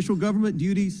his official government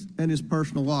duties and his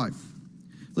personal life.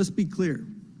 Let's be clear,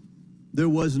 there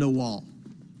was no wall.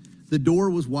 The door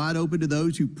was wide open to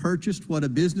those who purchased what a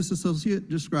business associate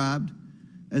described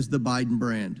as the Biden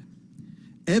brand.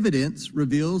 Evidence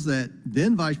reveals that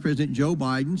then Vice President Joe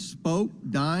Biden spoke,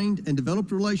 dined, and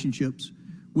developed relationships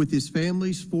with his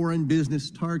family's foreign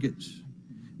business targets.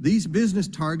 These business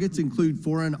targets include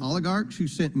foreign oligarchs who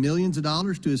sent millions of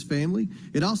dollars to his family.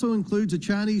 It also includes a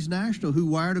Chinese national who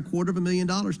wired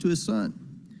 $250,000 to his son.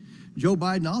 Joe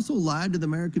Biden also lied to the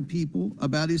American people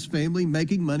about his family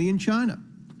making money in China.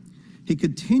 He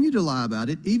continued to lie about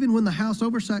it even when the House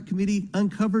Oversight Committee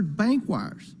uncovered bank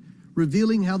wires,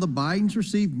 revealing how the Bidens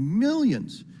received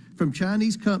millions from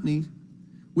Chinese companies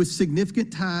with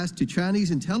significant ties to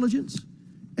Chinese intelligence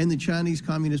and the Chinese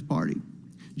Communist Party.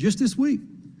 Just this week,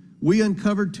 we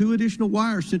uncovered 2 additional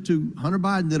wires sent to Hunter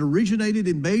Biden that originated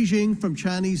in Beijing from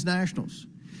Chinese nationals.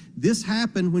 This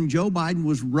happened when Joe Biden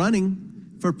was running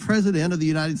for president of the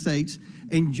United States,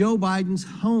 and Joe Biden's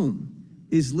home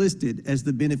is listed as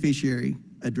the beneficiary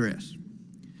address.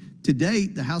 To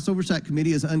date, the House Oversight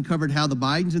Committee has uncovered how the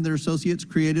Bidens and their associates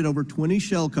created over 20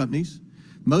 shell companies,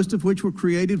 most of which were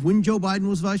created when Joe Biden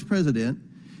was vice president,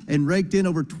 and raked in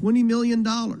over $20 million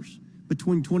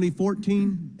between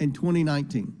 2014 and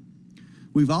 2019.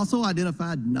 We've also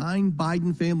identified 9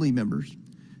 Biden family members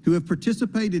who have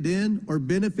participated in or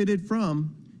benefited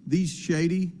from these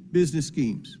shady business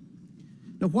schemes.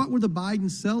 Now, what were the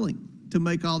Bidens selling to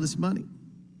make all this money?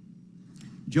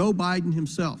 Joe Biden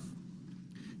himself.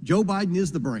 Joe Biden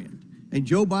is the brand, and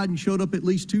Joe Biden showed up at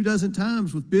least 24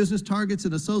 times with business targets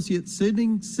and associates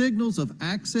sending signals of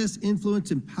access,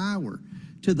 influence, and power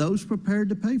to those prepared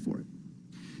to pay for it.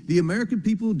 The American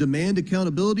people demand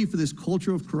accountability for this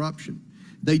culture of corruption.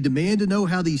 They demand to know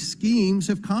how these schemes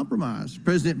have compromised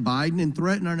President Biden and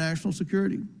threatened our national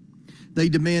security. They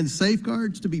demand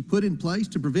safeguards to be put in place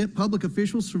to prevent public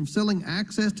officials from selling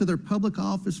access to their public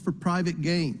office for private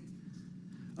gain.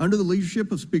 Under the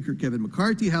leadership of Speaker Kevin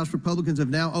McCarthy, House Republicans have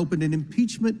now opened an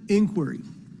impeachment inquiry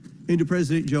into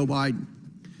President Joe Biden.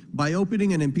 By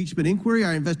opening an impeachment inquiry,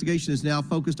 our investigation is now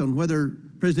focused on whether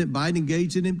President Biden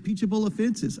engaged in impeachable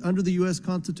offenses under the U.S.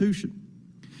 Constitution.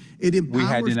 It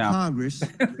empowers Congress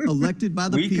elected by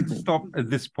the people. We can stop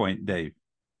at this point, Dave.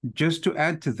 Just to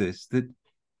add to this, that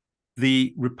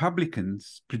the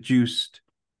Republicans produced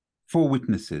 4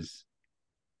 witnesses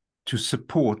to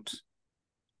support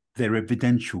their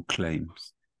evidential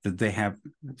claims that they have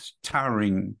a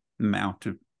towering amount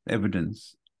of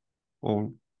evidence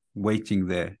all waiting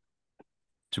there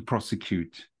to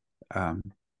prosecute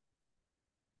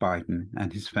Biden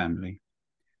and his family.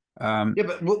 Yeah,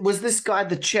 but was this guy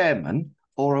the chairman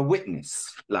or a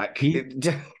witness? Like, he's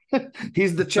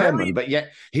the chairman, but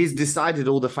yet he's decided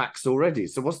all the facts already.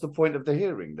 So what's the point of the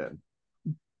hearing then?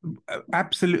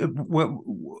 Absolutely.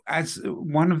 Well, as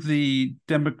one of the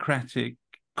Democratic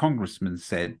congressmen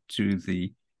said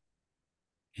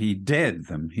he dared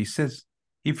them. He says,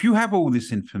 if you have all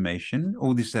this information,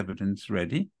 all this evidence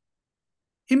ready,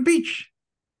 impeach.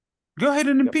 Go ahead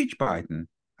and impeach Biden.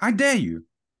 I dare you.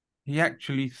 He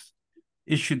actually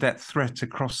issued that threat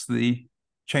across the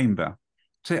chamber.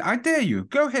 Say, I dare you.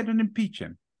 Go ahead and impeach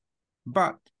him.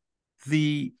 But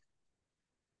the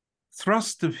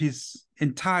thrust of his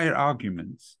entire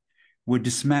arguments were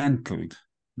dismantled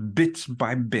bit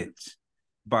by bit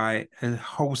by a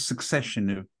whole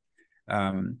succession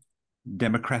of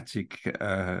Democratic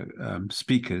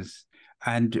speakers.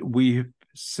 And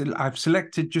I've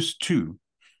selected just 2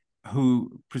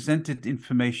 who presented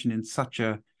information in such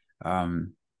a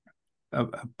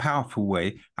powerful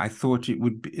way. I thought it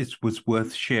was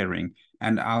worth sharing,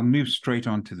 and I'll move straight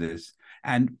on to this.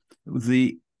 And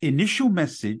the initial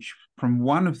message from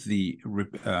one of the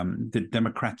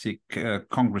Democratic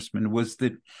congressmen was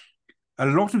that a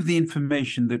lot of the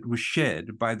information that was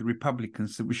shared by the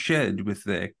Republicans, that was shared with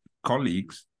their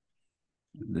colleagues,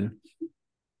 the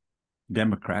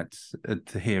Democrats at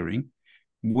the hearing,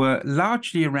 were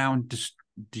largely around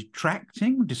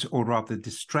distracting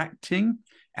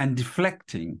and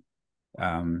deflecting.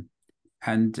 I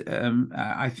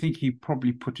think he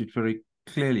probably put it very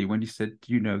clearly when he said,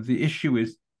 the issue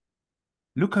is,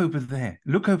 look over there,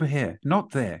 look over here,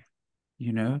 not there,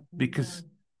 because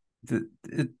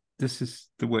this is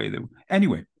the way that...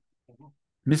 Anyway,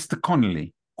 Mr.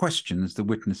 Connolly questions the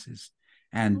witnesses.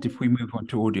 And if we move on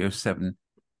to audio 7,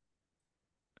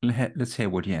 let's hear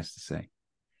what he has to say.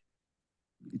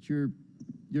 It's your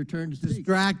turn to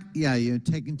distract. Yeah, you're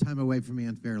taking time away from me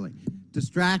unfairly.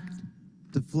 Distract,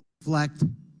 deflect,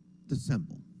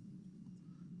 dissemble.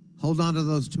 Hold on to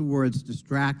those two words,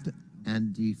 distract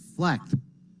and deflect,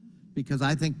 because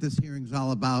I think this hearing's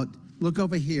all about look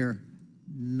over here,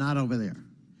 not over there.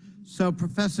 So,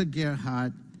 Professor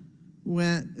Gerhardt,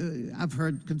 I've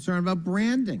heard concern about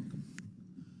branding.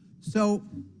 So,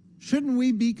 shouldn't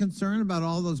we be concerned about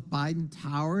all those Biden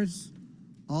towers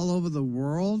all over the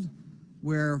world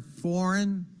where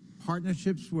foreign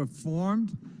partnerships were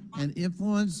formed and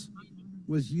influence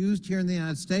was used here in the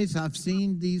United States? I've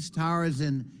seen these towers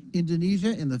in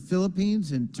Indonesia, in the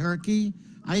Philippines, in Turkey.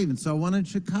 I even saw one in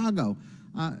Chicago.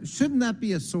 Shouldn't that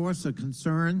be a source of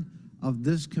concern of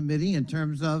this committee in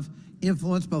terms of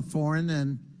influence, both foreign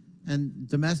and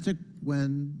domestic,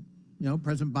 when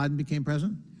President Biden became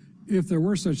president? If there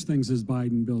were such things as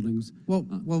Biden buildings. Well,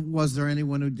 was there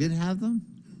anyone who did have them?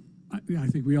 I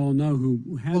think we all know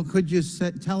who had. Well, could you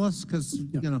tell us? Because,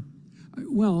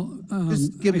 Well,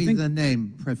 just give me the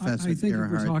name, Professor I think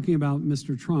Gerhardt. we're talking about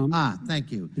Mr. Trump.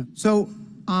 Thank you. Yeah. So,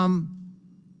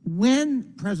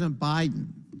 when President Biden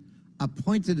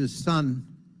appointed his son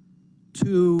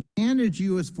to manage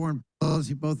U.S. foreign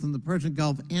policy, both in the Persian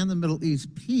Gulf and the Middle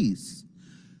East peace,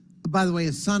 by the way,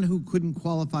 his son who couldn't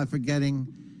qualify for getting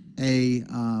a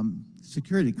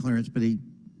security clearance, but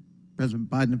President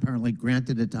Biden apparently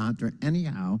granted it to Hunter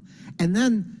anyhow. And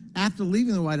then after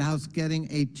leaving the White House, getting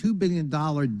a $2 billion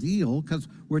deal, because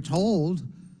we're told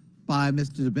by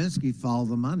Mr. Dubinsky, follow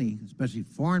the money, especially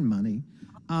foreign money.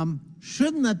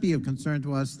 Shouldn't that be of concern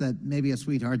to us that maybe a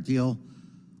sweetheart deal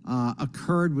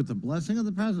occurred with the blessing of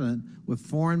the president with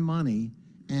foreign money?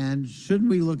 And shouldn't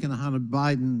we look into Hunter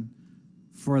Biden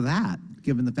for that,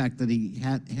 given the fact that he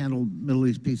had handled Middle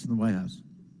East peace in the White House?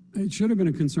 It should have been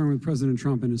a concern with President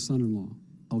Trump and his son-in-law.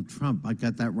 Oh, Trump, I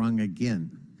got that wrong again.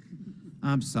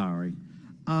 I'm sorry.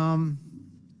 Well,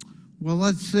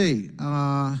 let's see.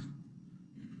 I'm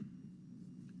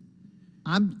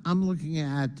looking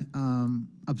at,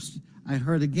 I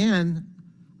heard again,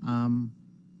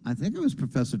 I think it was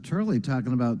Professor Turley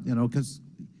talking about, because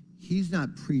he's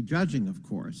not prejudging, of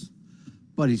course,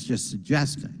 but he's just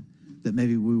suggesting that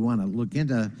maybe we want to look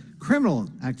into criminal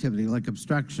activity like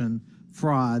obstruction,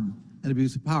 fraud, and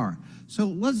abuse of power. So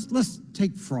let's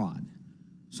take fraud.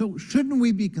 So shouldn't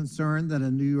we be concerned that a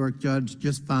New York judge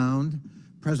just found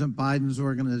President Biden's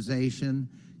organization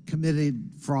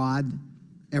committed fraud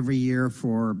every year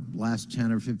for the last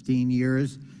 10 or 15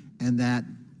 years, and that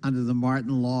under the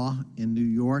Martin Law in New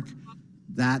York,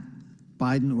 that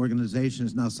Biden organization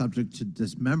is now subject to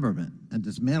dismemberment and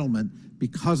dismantlement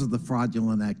because of the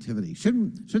fraudulent activity?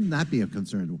 Shouldn't that be of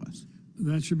concern to us?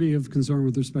 That should be of concern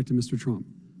with respect to Mr. Trump.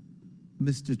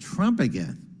 Mr. Trump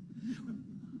again.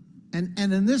 And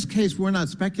in this case, we're not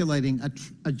speculating.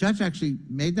 A judge actually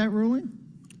made that ruling?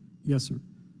 Yes, sir.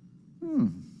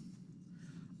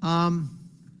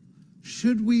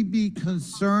 Should we be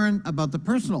concerned about the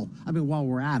personal? I mean, while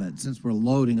we're at it, since we're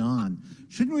loading on,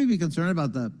 shouldn't we be concerned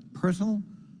about the personal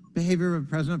behavior of the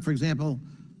president? For example,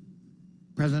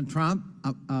 President Trump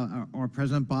or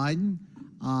President Biden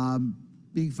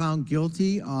being found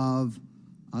guilty of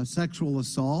sexual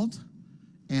assault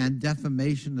and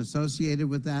defamation associated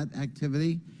with that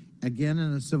activity, again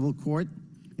in a civil court,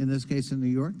 in this case in New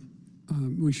York?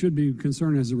 We should be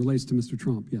concerned as it relates to Mr.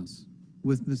 Trump, yes.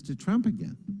 With Mr. Trump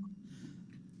again.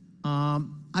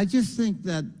 I just think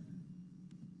that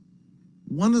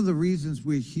one of the reasons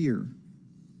we're here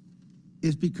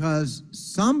is because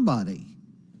somebody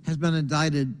has been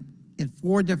indicted in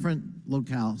 4 different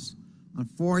locales on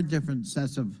 4 different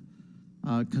sets of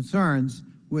concerns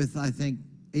with, I think,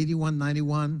 81,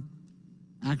 91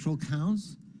 actual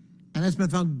counts, and has been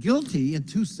found guilty in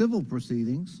 2 civil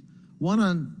proceedings,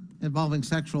 one involving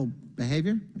sexual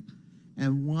behavior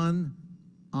and one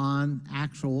on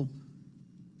actual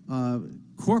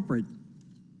corporate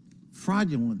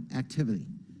fraudulent activity.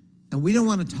 And we don't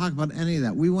want to talk about any of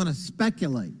that. We want to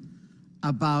speculate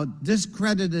about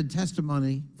discredited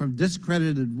testimony from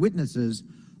discredited witnesses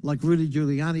like Rudy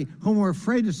Giuliani, whom we're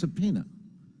afraid to subpoena.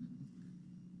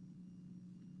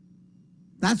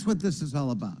 That's what this is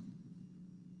all about.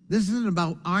 This isn't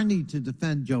about our need to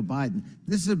defend Joe Biden.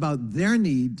 This is about their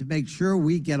need to make sure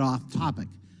we get off topic,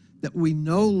 that we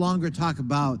no longer talk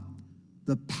about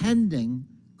the pending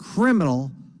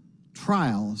criminal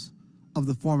trials of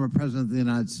the former President of the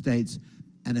United States.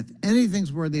 And if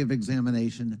anything's worthy of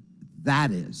examination,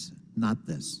 that is, not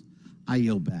this. I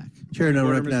yield back. Chair now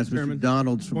recognizes Mr.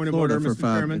 Donalds from Florida for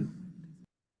 5 minutes.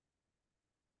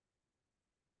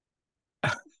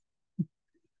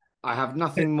 I have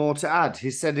nothing more to add.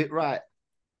 He said it right.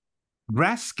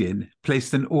 Raskin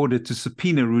placed an order to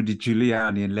subpoena Rudy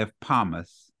Giuliani and Lev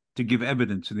Parnas to give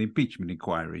evidence to the impeachment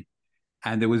inquiry.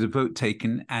 And there was a vote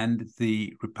taken, and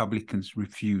the Republicans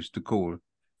refused to call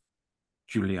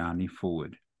Giuliani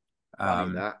forward.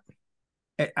 How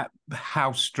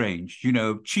strange. You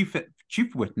know, chief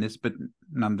witness, but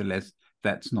nonetheless,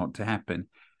 that's not to happen.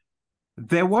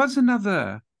 There was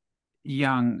another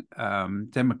young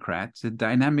Democrat, a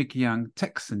dynamic young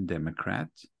Texan Democrat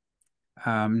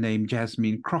named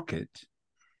Jasmine Crockett,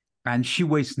 and she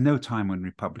wastes no time on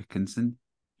Republicans. And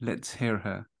let's hear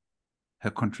her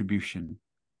contribution.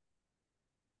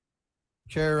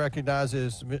 Chair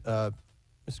recognizes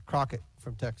Ms. Crockett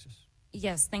from Texas.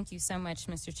 Yes, thank you so much,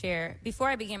 Mr. Chair. Before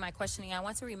I begin my questioning, I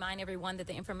want to remind everyone that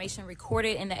the information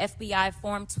recorded in the FBI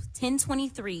Form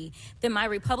 1023 that my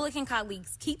Republican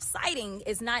colleagues keep citing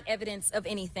is not evidence of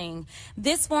anything.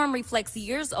 This form reflects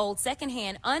years-old,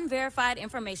 secondhand, unverified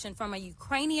information from a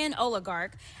Ukrainian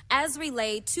oligarch as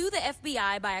relayed to the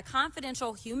FBI by a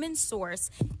confidential human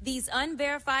source. These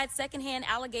unverified secondhand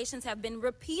allegations have been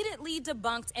repeatedly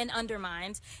debunked and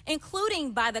undermined,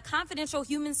 including by the confidential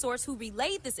human source who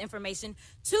relayed this information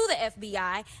to the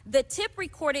FBI. The tip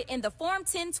recorded in the Form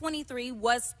 1023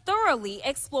 was thoroughly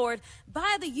explored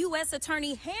by the U.S.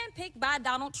 attorney handpicked by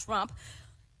Donald Trump,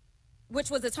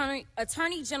 which was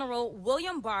Attorney General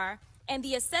William Barr, and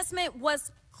the assessment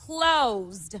was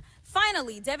closed.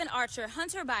 Finally, Devin Archer,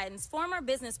 Hunter Biden's former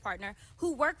business partner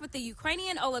who worked with the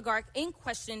Ukrainian oligarch in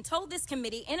question, told this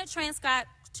committee in a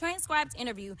transcribed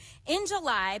interview in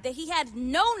July that he had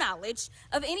no knowledge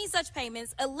of any such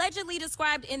payments allegedly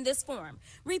described in this form.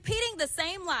 Repeating the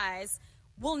same lies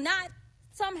will not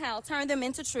somehow turn them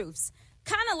into truths.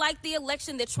 Kind of like the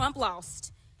election that Trump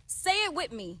lost. Say it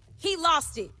with me. He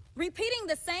lost it. Repeating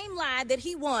the same lie that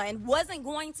he won wasn't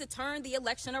going to turn the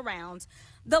election around.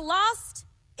 The lost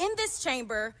in this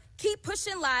chamber keep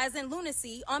pushing lies and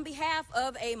lunacy on behalf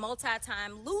of a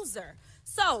multi-time loser.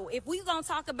 So if we're going to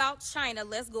talk about China,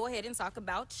 let's go ahead and talk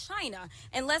about China.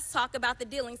 And let's talk about the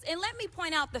dealings. And let me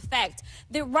point out the fact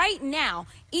that right now,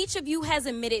 each of you has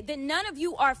admitted that none of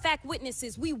you are fact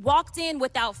witnesses. We walked in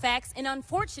without facts. And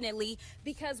unfortunately,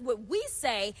 because what we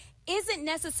say isn't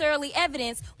necessarily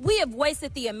evidence, we have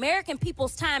wasted the American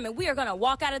people's time, and we are going to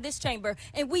walk out of this chamber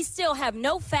and we still have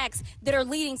no facts that are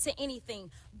leading to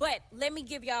anything. But let me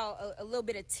give y'all a little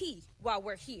bit of tea while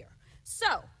we're here.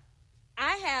 So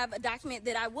I have a document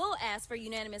that I will ask for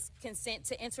unanimous consent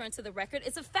to enter into the record.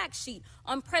 It's a fact sheet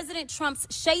on President Trump's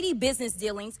shady business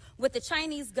dealings with the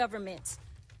Chinese government.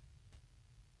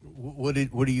 What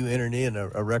are you entering in?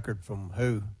 A record from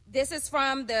who? This is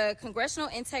from the Congressional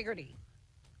Integrity.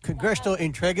 Congressional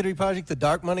Integrity Project, the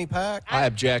dark money pack? I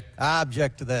object. I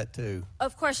object to that too.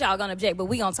 Of course y'all gonna object, but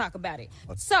we gonna talk about it.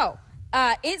 So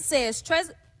it says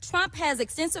Trump has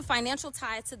extensive financial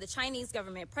ties to the Chinese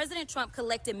government. President Trump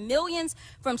collected millions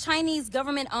from Chinese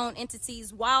government-owned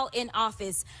entities while in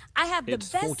office. I have the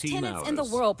best tenants in the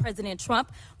world, President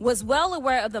Trump was well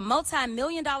aware of the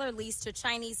multi-million-dollar lease to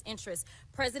Chinese interests.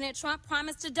 President Trump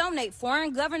promised to donate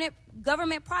foreign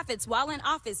government profits while in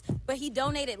office, but he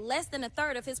donated less than a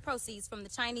third of his proceeds from the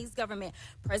Chinese government.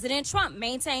 President Trump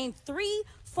maintained 3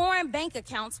 foreign bank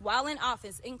accounts while in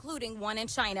office, including one in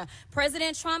China.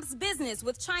 President Trump's business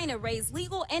with China raised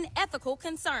legal and ethical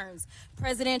concerns.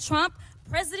 President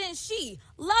Xi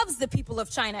loves the people of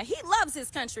China. He loves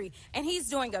his country, and he's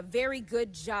doing a very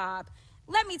good job.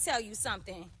 Let me tell you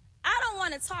something. I don't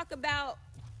want to talk about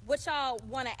what y'all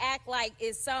want to act like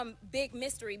is some big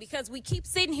mystery, because we keep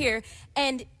sitting here,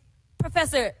 and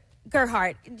Professor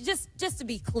Gerhardt, just to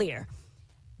be clear,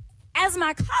 as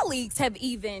my colleagues have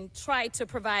even tried to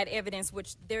provide evidence,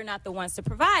 which they're not the ones to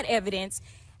provide evidence,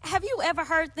 have you ever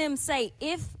heard them say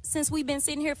 "if" since we've been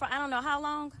sitting here for I don't know how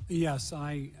long? Yes,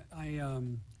 I've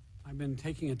been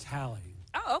taking a tally.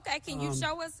 Oh, okay. Can you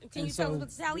show us? Can you tell us what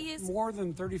the tally is? More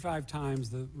than 35 times,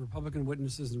 the Republican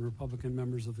witnesses and Republican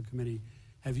members of the committee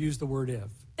have used the word if.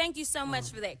 Thank you so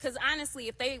much for that. Because honestly,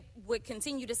 if they would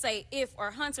continue to say if or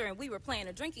Hunter and we were playing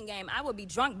a drinking game, I would be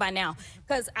drunk by now.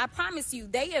 Because I promise you,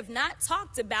 they have not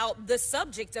talked about the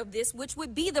subject of this, which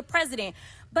would be the president.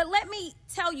 But let me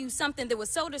tell you something that was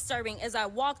so disturbing as I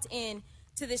walked in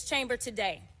to this chamber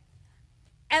today.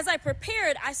 As I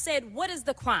prepared, I said, what is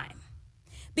the crime?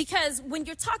 Because when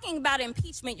you're talking about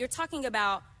impeachment, you're talking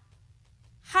about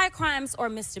high crimes or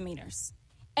misdemeanors.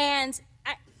 And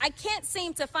I can't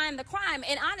seem to find the crime.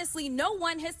 And honestly, no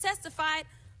one has testified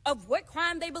of what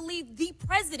crime they believe the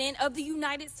president of the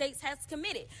United States has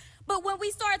committed. But when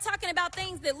we start talking about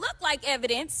things that look like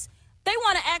evidence, they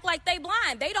want to act like they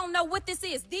blind. They don't know what this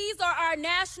is. These are our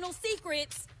national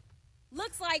secrets.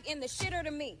 Looks like in the shitter to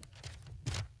me.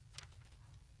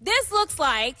 This looks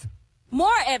like more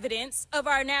evidence of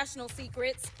our national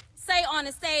secrets, say on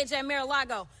a stage at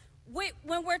Mar-a-Lago.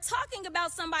 When we're talking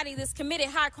about somebody that's committed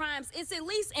high crimes, it's at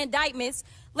least indictments.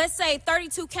 Let's say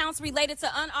 32 counts related to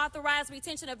unauthorized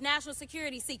retention of national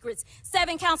security secrets,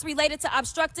 7 counts related to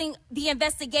obstructing the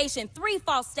investigation, 3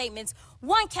 false statements,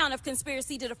 1 count of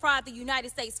conspiracy to defraud the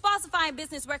United States, falsifying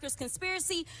business records,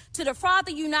 conspiracy to defraud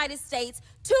the United States,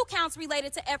 2 counts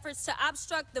related to efforts to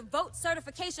obstruct the vote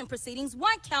certification proceedings,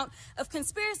 1 count of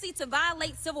conspiracy to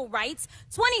violate civil rights,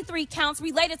 23 counts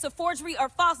related to forgery or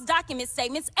false document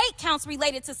statements, 8 counts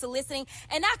related to soliciting,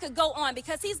 and I could go on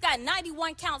because he's got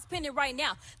 91 counts pending right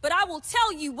now. But I will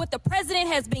tell you what the president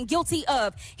has been guilty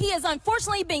of. He has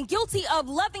unfortunately been guilty of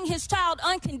loving his child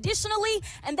unconditionally,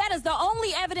 and that is the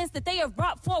only evidence that they have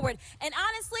brought forward. And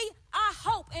honestly, I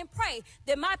hope and pray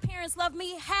that my parents love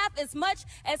me half as much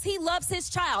as he loves his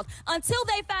child. Until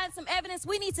they find some evidence,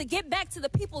 we need to get back to the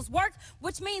people's work,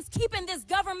 which means keeping this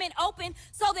government open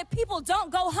so that people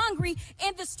don't go hungry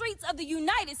in the streets of the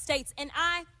United States. And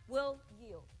I will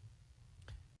yield.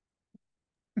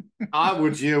 I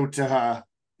would yield to her.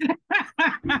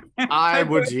 I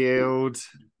would yield.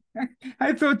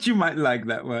 I thought you might like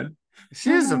that one.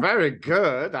 She's very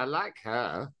good. I like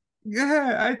her.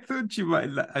 Yeah, I thought you might.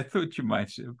 I thought you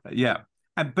might have. Yeah,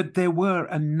 but there were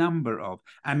a number of.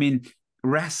 I mean,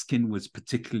 Raskin was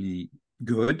particularly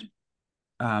good.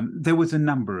 There was a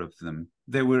number of them.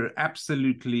 There were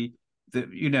absolutely, there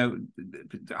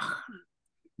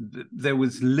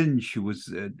was Lynch, who was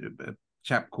a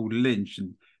chap called Lynch,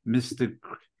 and Mr.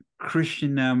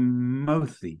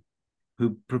 Krishnamurthy,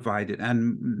 who provided,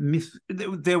 and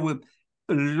there were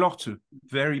a lot of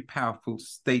very powerful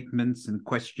statements and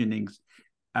questionings,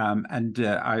 and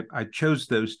I chose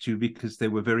those 2 because they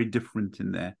were very different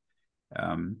in the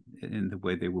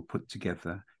way they were put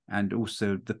together, and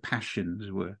also the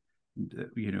passions were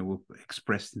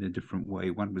expressed in a different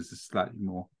way. One was a slightly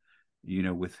more,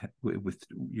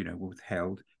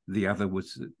 withheld. The other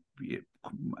was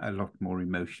a lot more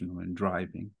emotional and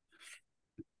driving.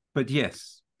 But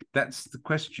yes, that's the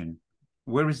question.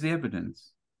 Where is the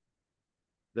evidence?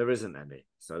 There isn't any.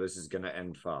 So this is going to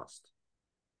end fast.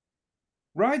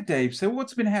 Right, Dave. So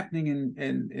what's been happening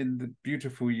in the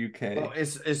beautiful UK? Well,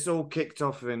 it's all kicked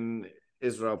off in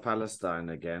Israel-Palestine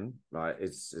again. Like,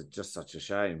 it's just such a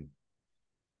shame.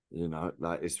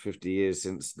 Like, it's 50 years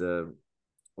since the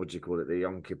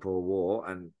Yom Kippur War.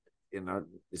 And,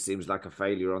 it seems like a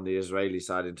failure on the Israeli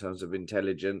side in terms of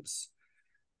intelligence.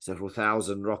 Several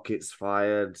thousand rockets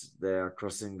fired. They're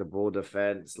crossing the border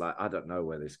fence. Like, I don't know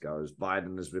where this goes.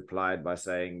 Biden has replied by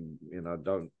saying,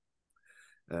 don't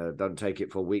take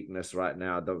it for weakness right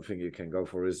now. I don't think you can go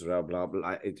for Israel. Blah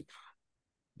blah.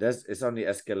 It's only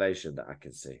escalation that I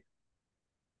can see.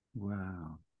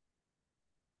 Wow.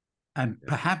 And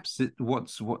perhaps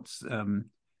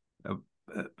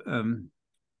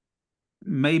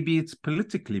maybe it's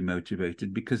politically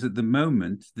motivated, because at the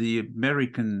moment the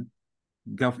American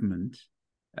government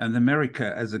and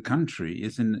America as a country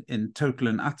is in total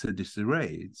and utter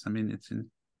disarray. It's in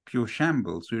pure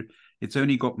shambles. It's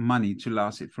only got money to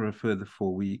last it for a further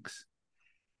 4 weeks,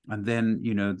 and then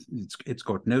it's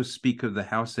got no Speaker of the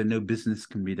House, so no business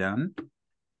can be done.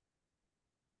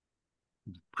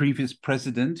 Previous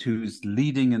president, who's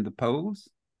leading in the polls,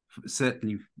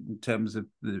 certainly in terms of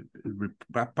the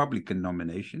Republican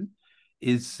nomination,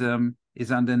 is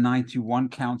under 91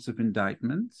 counts of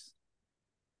indictments.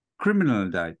 Criminal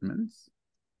indictments.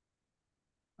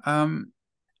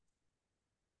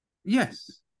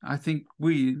 Yes, I think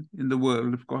we in the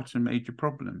world have got a major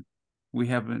problem. We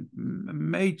have a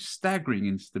major, staggering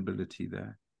instability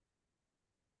there.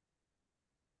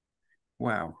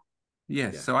 Wow.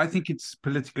 Yes, yeah. So I think it's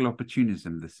political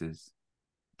opportunism, this is.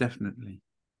 Definitely.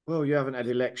 Well, you haven't had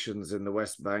elections in the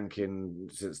West Bank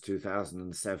since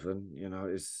 2007.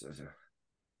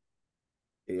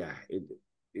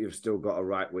 you've still got a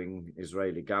right-wing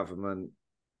Israeli government.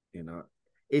 You know,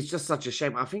 it's just such a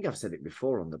shame. I think I've said it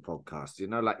before on the podcast. You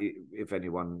know, like if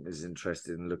anyone is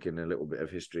interested in looking a little bit of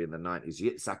history in the 90s,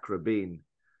 Yitzhak Rabin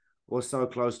was so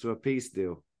close to a peace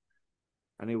deal,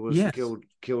 and he was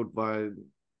killed by, you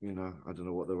know, I don't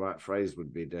know what the right phrase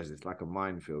would be. It's like a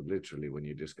minefield, literally, when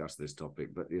you discuss this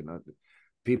topic. But, you know,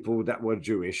 people that were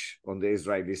Jewish on the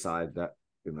Israeli side that,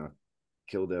 you know,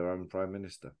 killed their own prime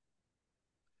minister.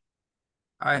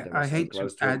 I hate to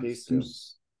add some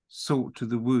salt to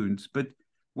the wounds, but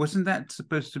wasn't that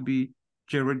supposed to be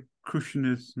Jared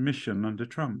Kushner's mission under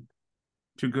Trump,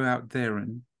 to go out there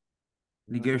and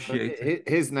negotiate?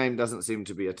 His name doesn't seem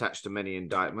to be attached to many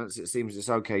indictments. It seems it's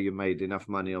okay, you made enough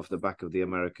money off the back of the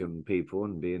American people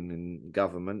and being in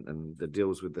government and the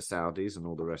deals with the Saudis and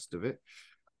all the rest of it.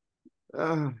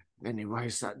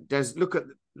 Anyways, look at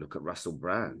Russell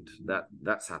Brand.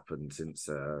 That's happened since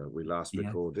we last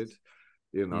recorded.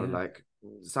 You know, like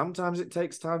sometimes it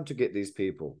takes time to get these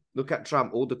people. Look at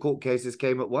Trump. All the court cases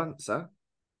came at once, huh?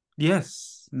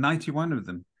 Yes, 91 of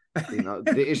them. You know,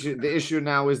 the issue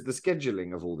now is the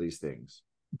scheduling of all these things.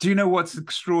 Do you know what's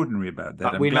extraordinary about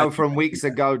that? But we know from weeks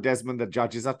ago, Desmond, the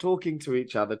judges are talking to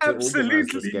each other to organize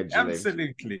the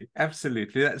scheduling.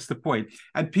 Absolutely. That's the point.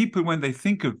 And people, when they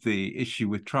think of the issue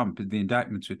with Trump and the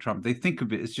indictments with Trump, they think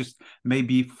of it as just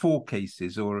maybe 4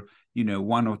 cases or, you know,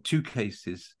 1 or 2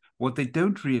 cases. What they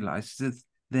don't realize is that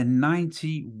there are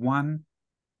 91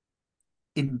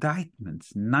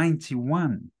 indictments,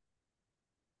 91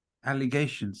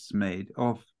 allegations made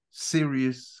of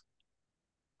serious.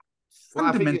 Well,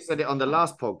 I think you said it on the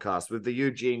last podcast with the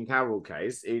Eugene Carroll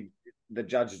case. The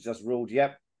judge has just ruled,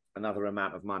 another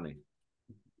amount of money.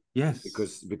 Yes,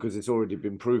 because it's already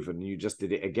been proven. You just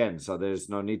did it again, so there's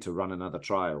no need to run another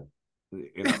trial.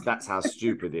 You know, that's how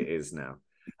stupid it is now.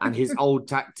 And his old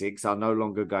tactics are no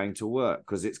longer going to work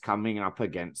because it's coming up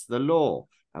against the law.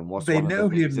 And what's they one know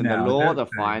of the things him in now, the law? The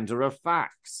they? finder of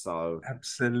facts. So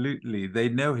absolutely, they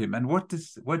know him. And what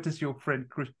does your friend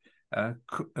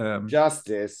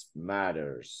Justice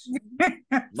matters.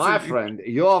 My friend,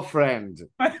 your friend,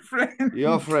 my friend,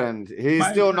 your friend. He's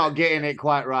still not getting it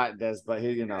quite right, Des, but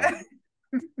he, you know.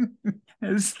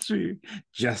 It's true.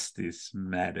 Justice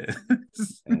matters.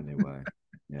 Anyway,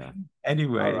 yeah.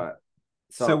 Anyway, all right.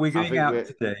 So we're going out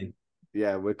today.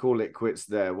 Yeah, we'll call it quits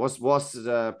there. What's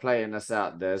playing us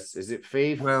out, Des? Is it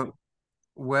Thief? Well,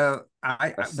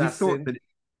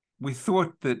 we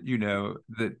thought that you know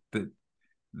that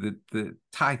the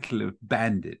title of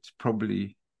Bandit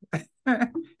probably,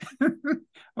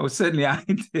 or certainly I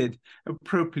did,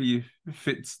 appropriately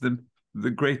fits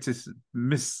the greatest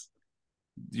the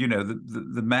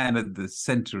man at the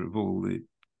center of all the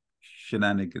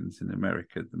shenanigans in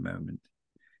America at the moment.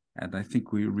 And I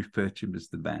think we refer to him as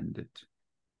the Bandit.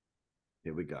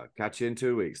 Here we go. Catch you in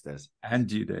 2 weeks, Des.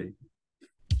 And you, Dave.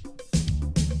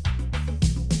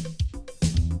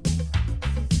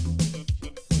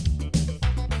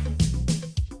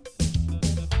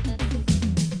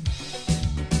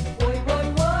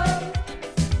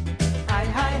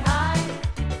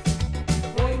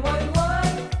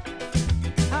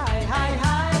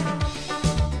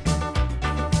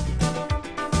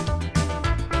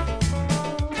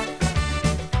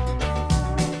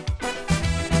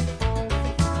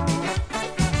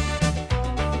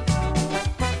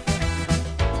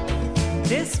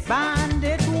 This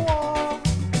bandit war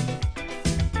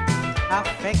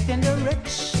affecting the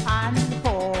rich and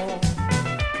poor.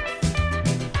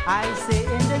 I say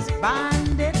in this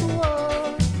bandit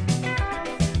war,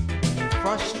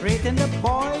 frustrating the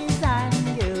boys and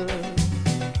girls.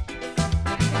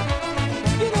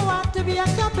 You don't have to be a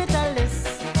capitalist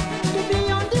to be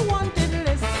on the wanted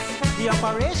list. The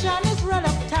operation is real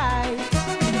uptight,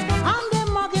 and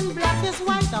the mugging black is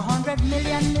white. 100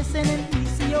 million missing in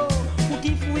PCO. Who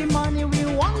give we money we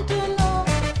want to know?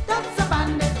 That's a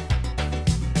bandit.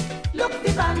 Look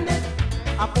the bandit.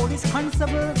 A police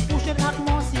constable who should act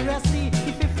more seriously.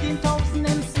 The 15,000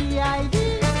 in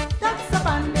CID. That's a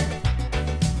bandit.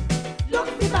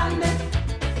 Look the bandit.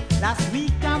 Last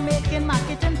week I'm making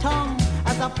marketing tongue.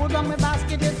 As I put on my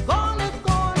basket, it's gone, it's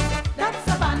gone. That's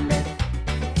a bandit.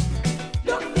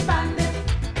 Look the bandit.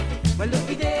 Well,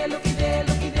 looky there, looky there,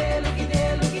 looky there, looky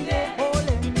there, looky there. Hold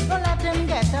him, don't let him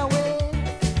get away.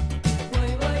 Boy,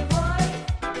 boy, boy.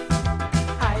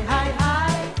 Hi, hi,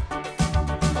 hi.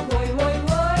 Boy, boy,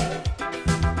 boy.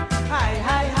 Hi,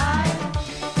 hi, hi.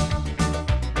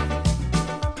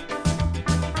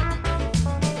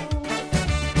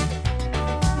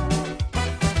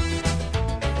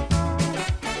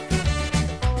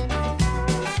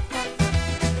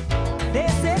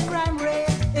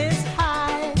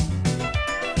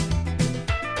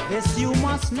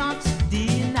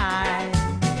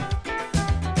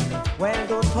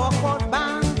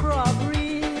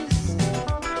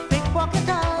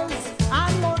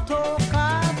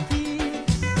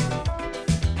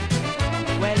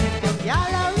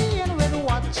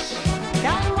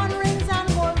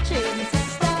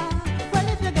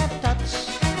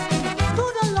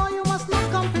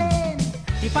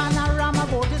 a ram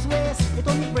about his waist. It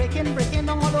only breaking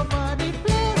down all over the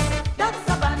place. That's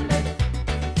a bandit.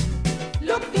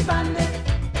 Look the bandit.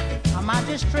 A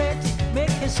magistrate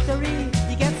make history.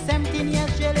 He gets 17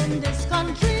 years jail in this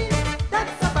country.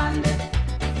 That's a bandit.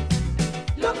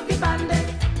 Look the bandit.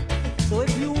 So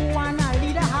if you wanna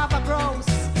leader have a grouse,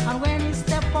 and when you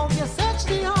step out you search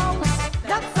the house.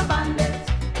 That's a bandit.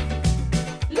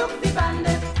 Look the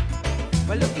bandit.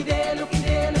 Well, looky there, looky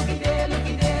there, looky there,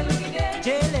 looky there, looky there.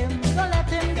 Jail him, don't let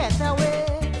him get away.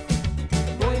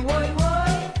 Boy, boy,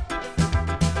 boy.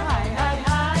 Hi, hi,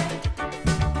 hi.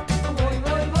 Boy,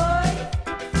 boy, boy.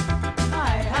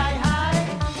 Hi, hi, hi.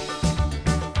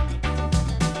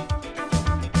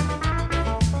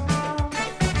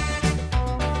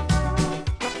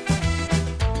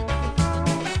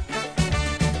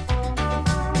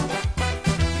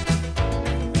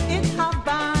 It have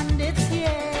bandits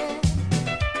here.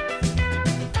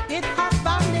 It has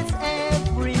bandits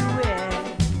everywhere.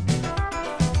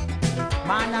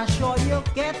 Man, I sure you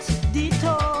get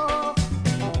detour.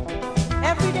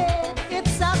 Every day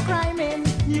it's a crime in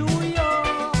New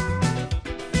York.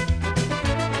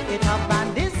 It have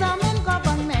bandism in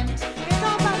government. It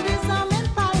have bandism in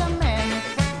parliament.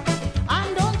 And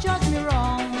don't judge me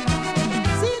wrong.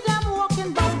 See them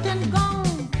walking bout and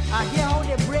gone. I hear how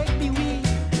they break the weed.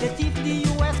 They thief the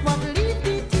US but leave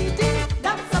the TT.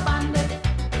 That's a bandit.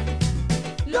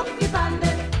 Look the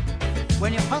bandit.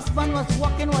 When your husband was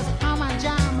walking was ham and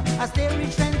jam. As they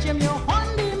retrench him, you're on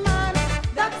the man.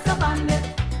 That's a bandit.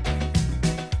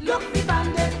 Look the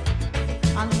bandit.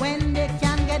 And when they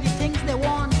can't get the things they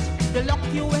want, they lock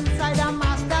you inside a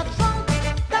master trunk.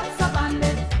 That's a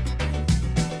bandit.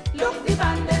 Look the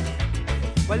bandit.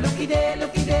 Well, looky there,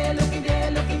 looky there, looky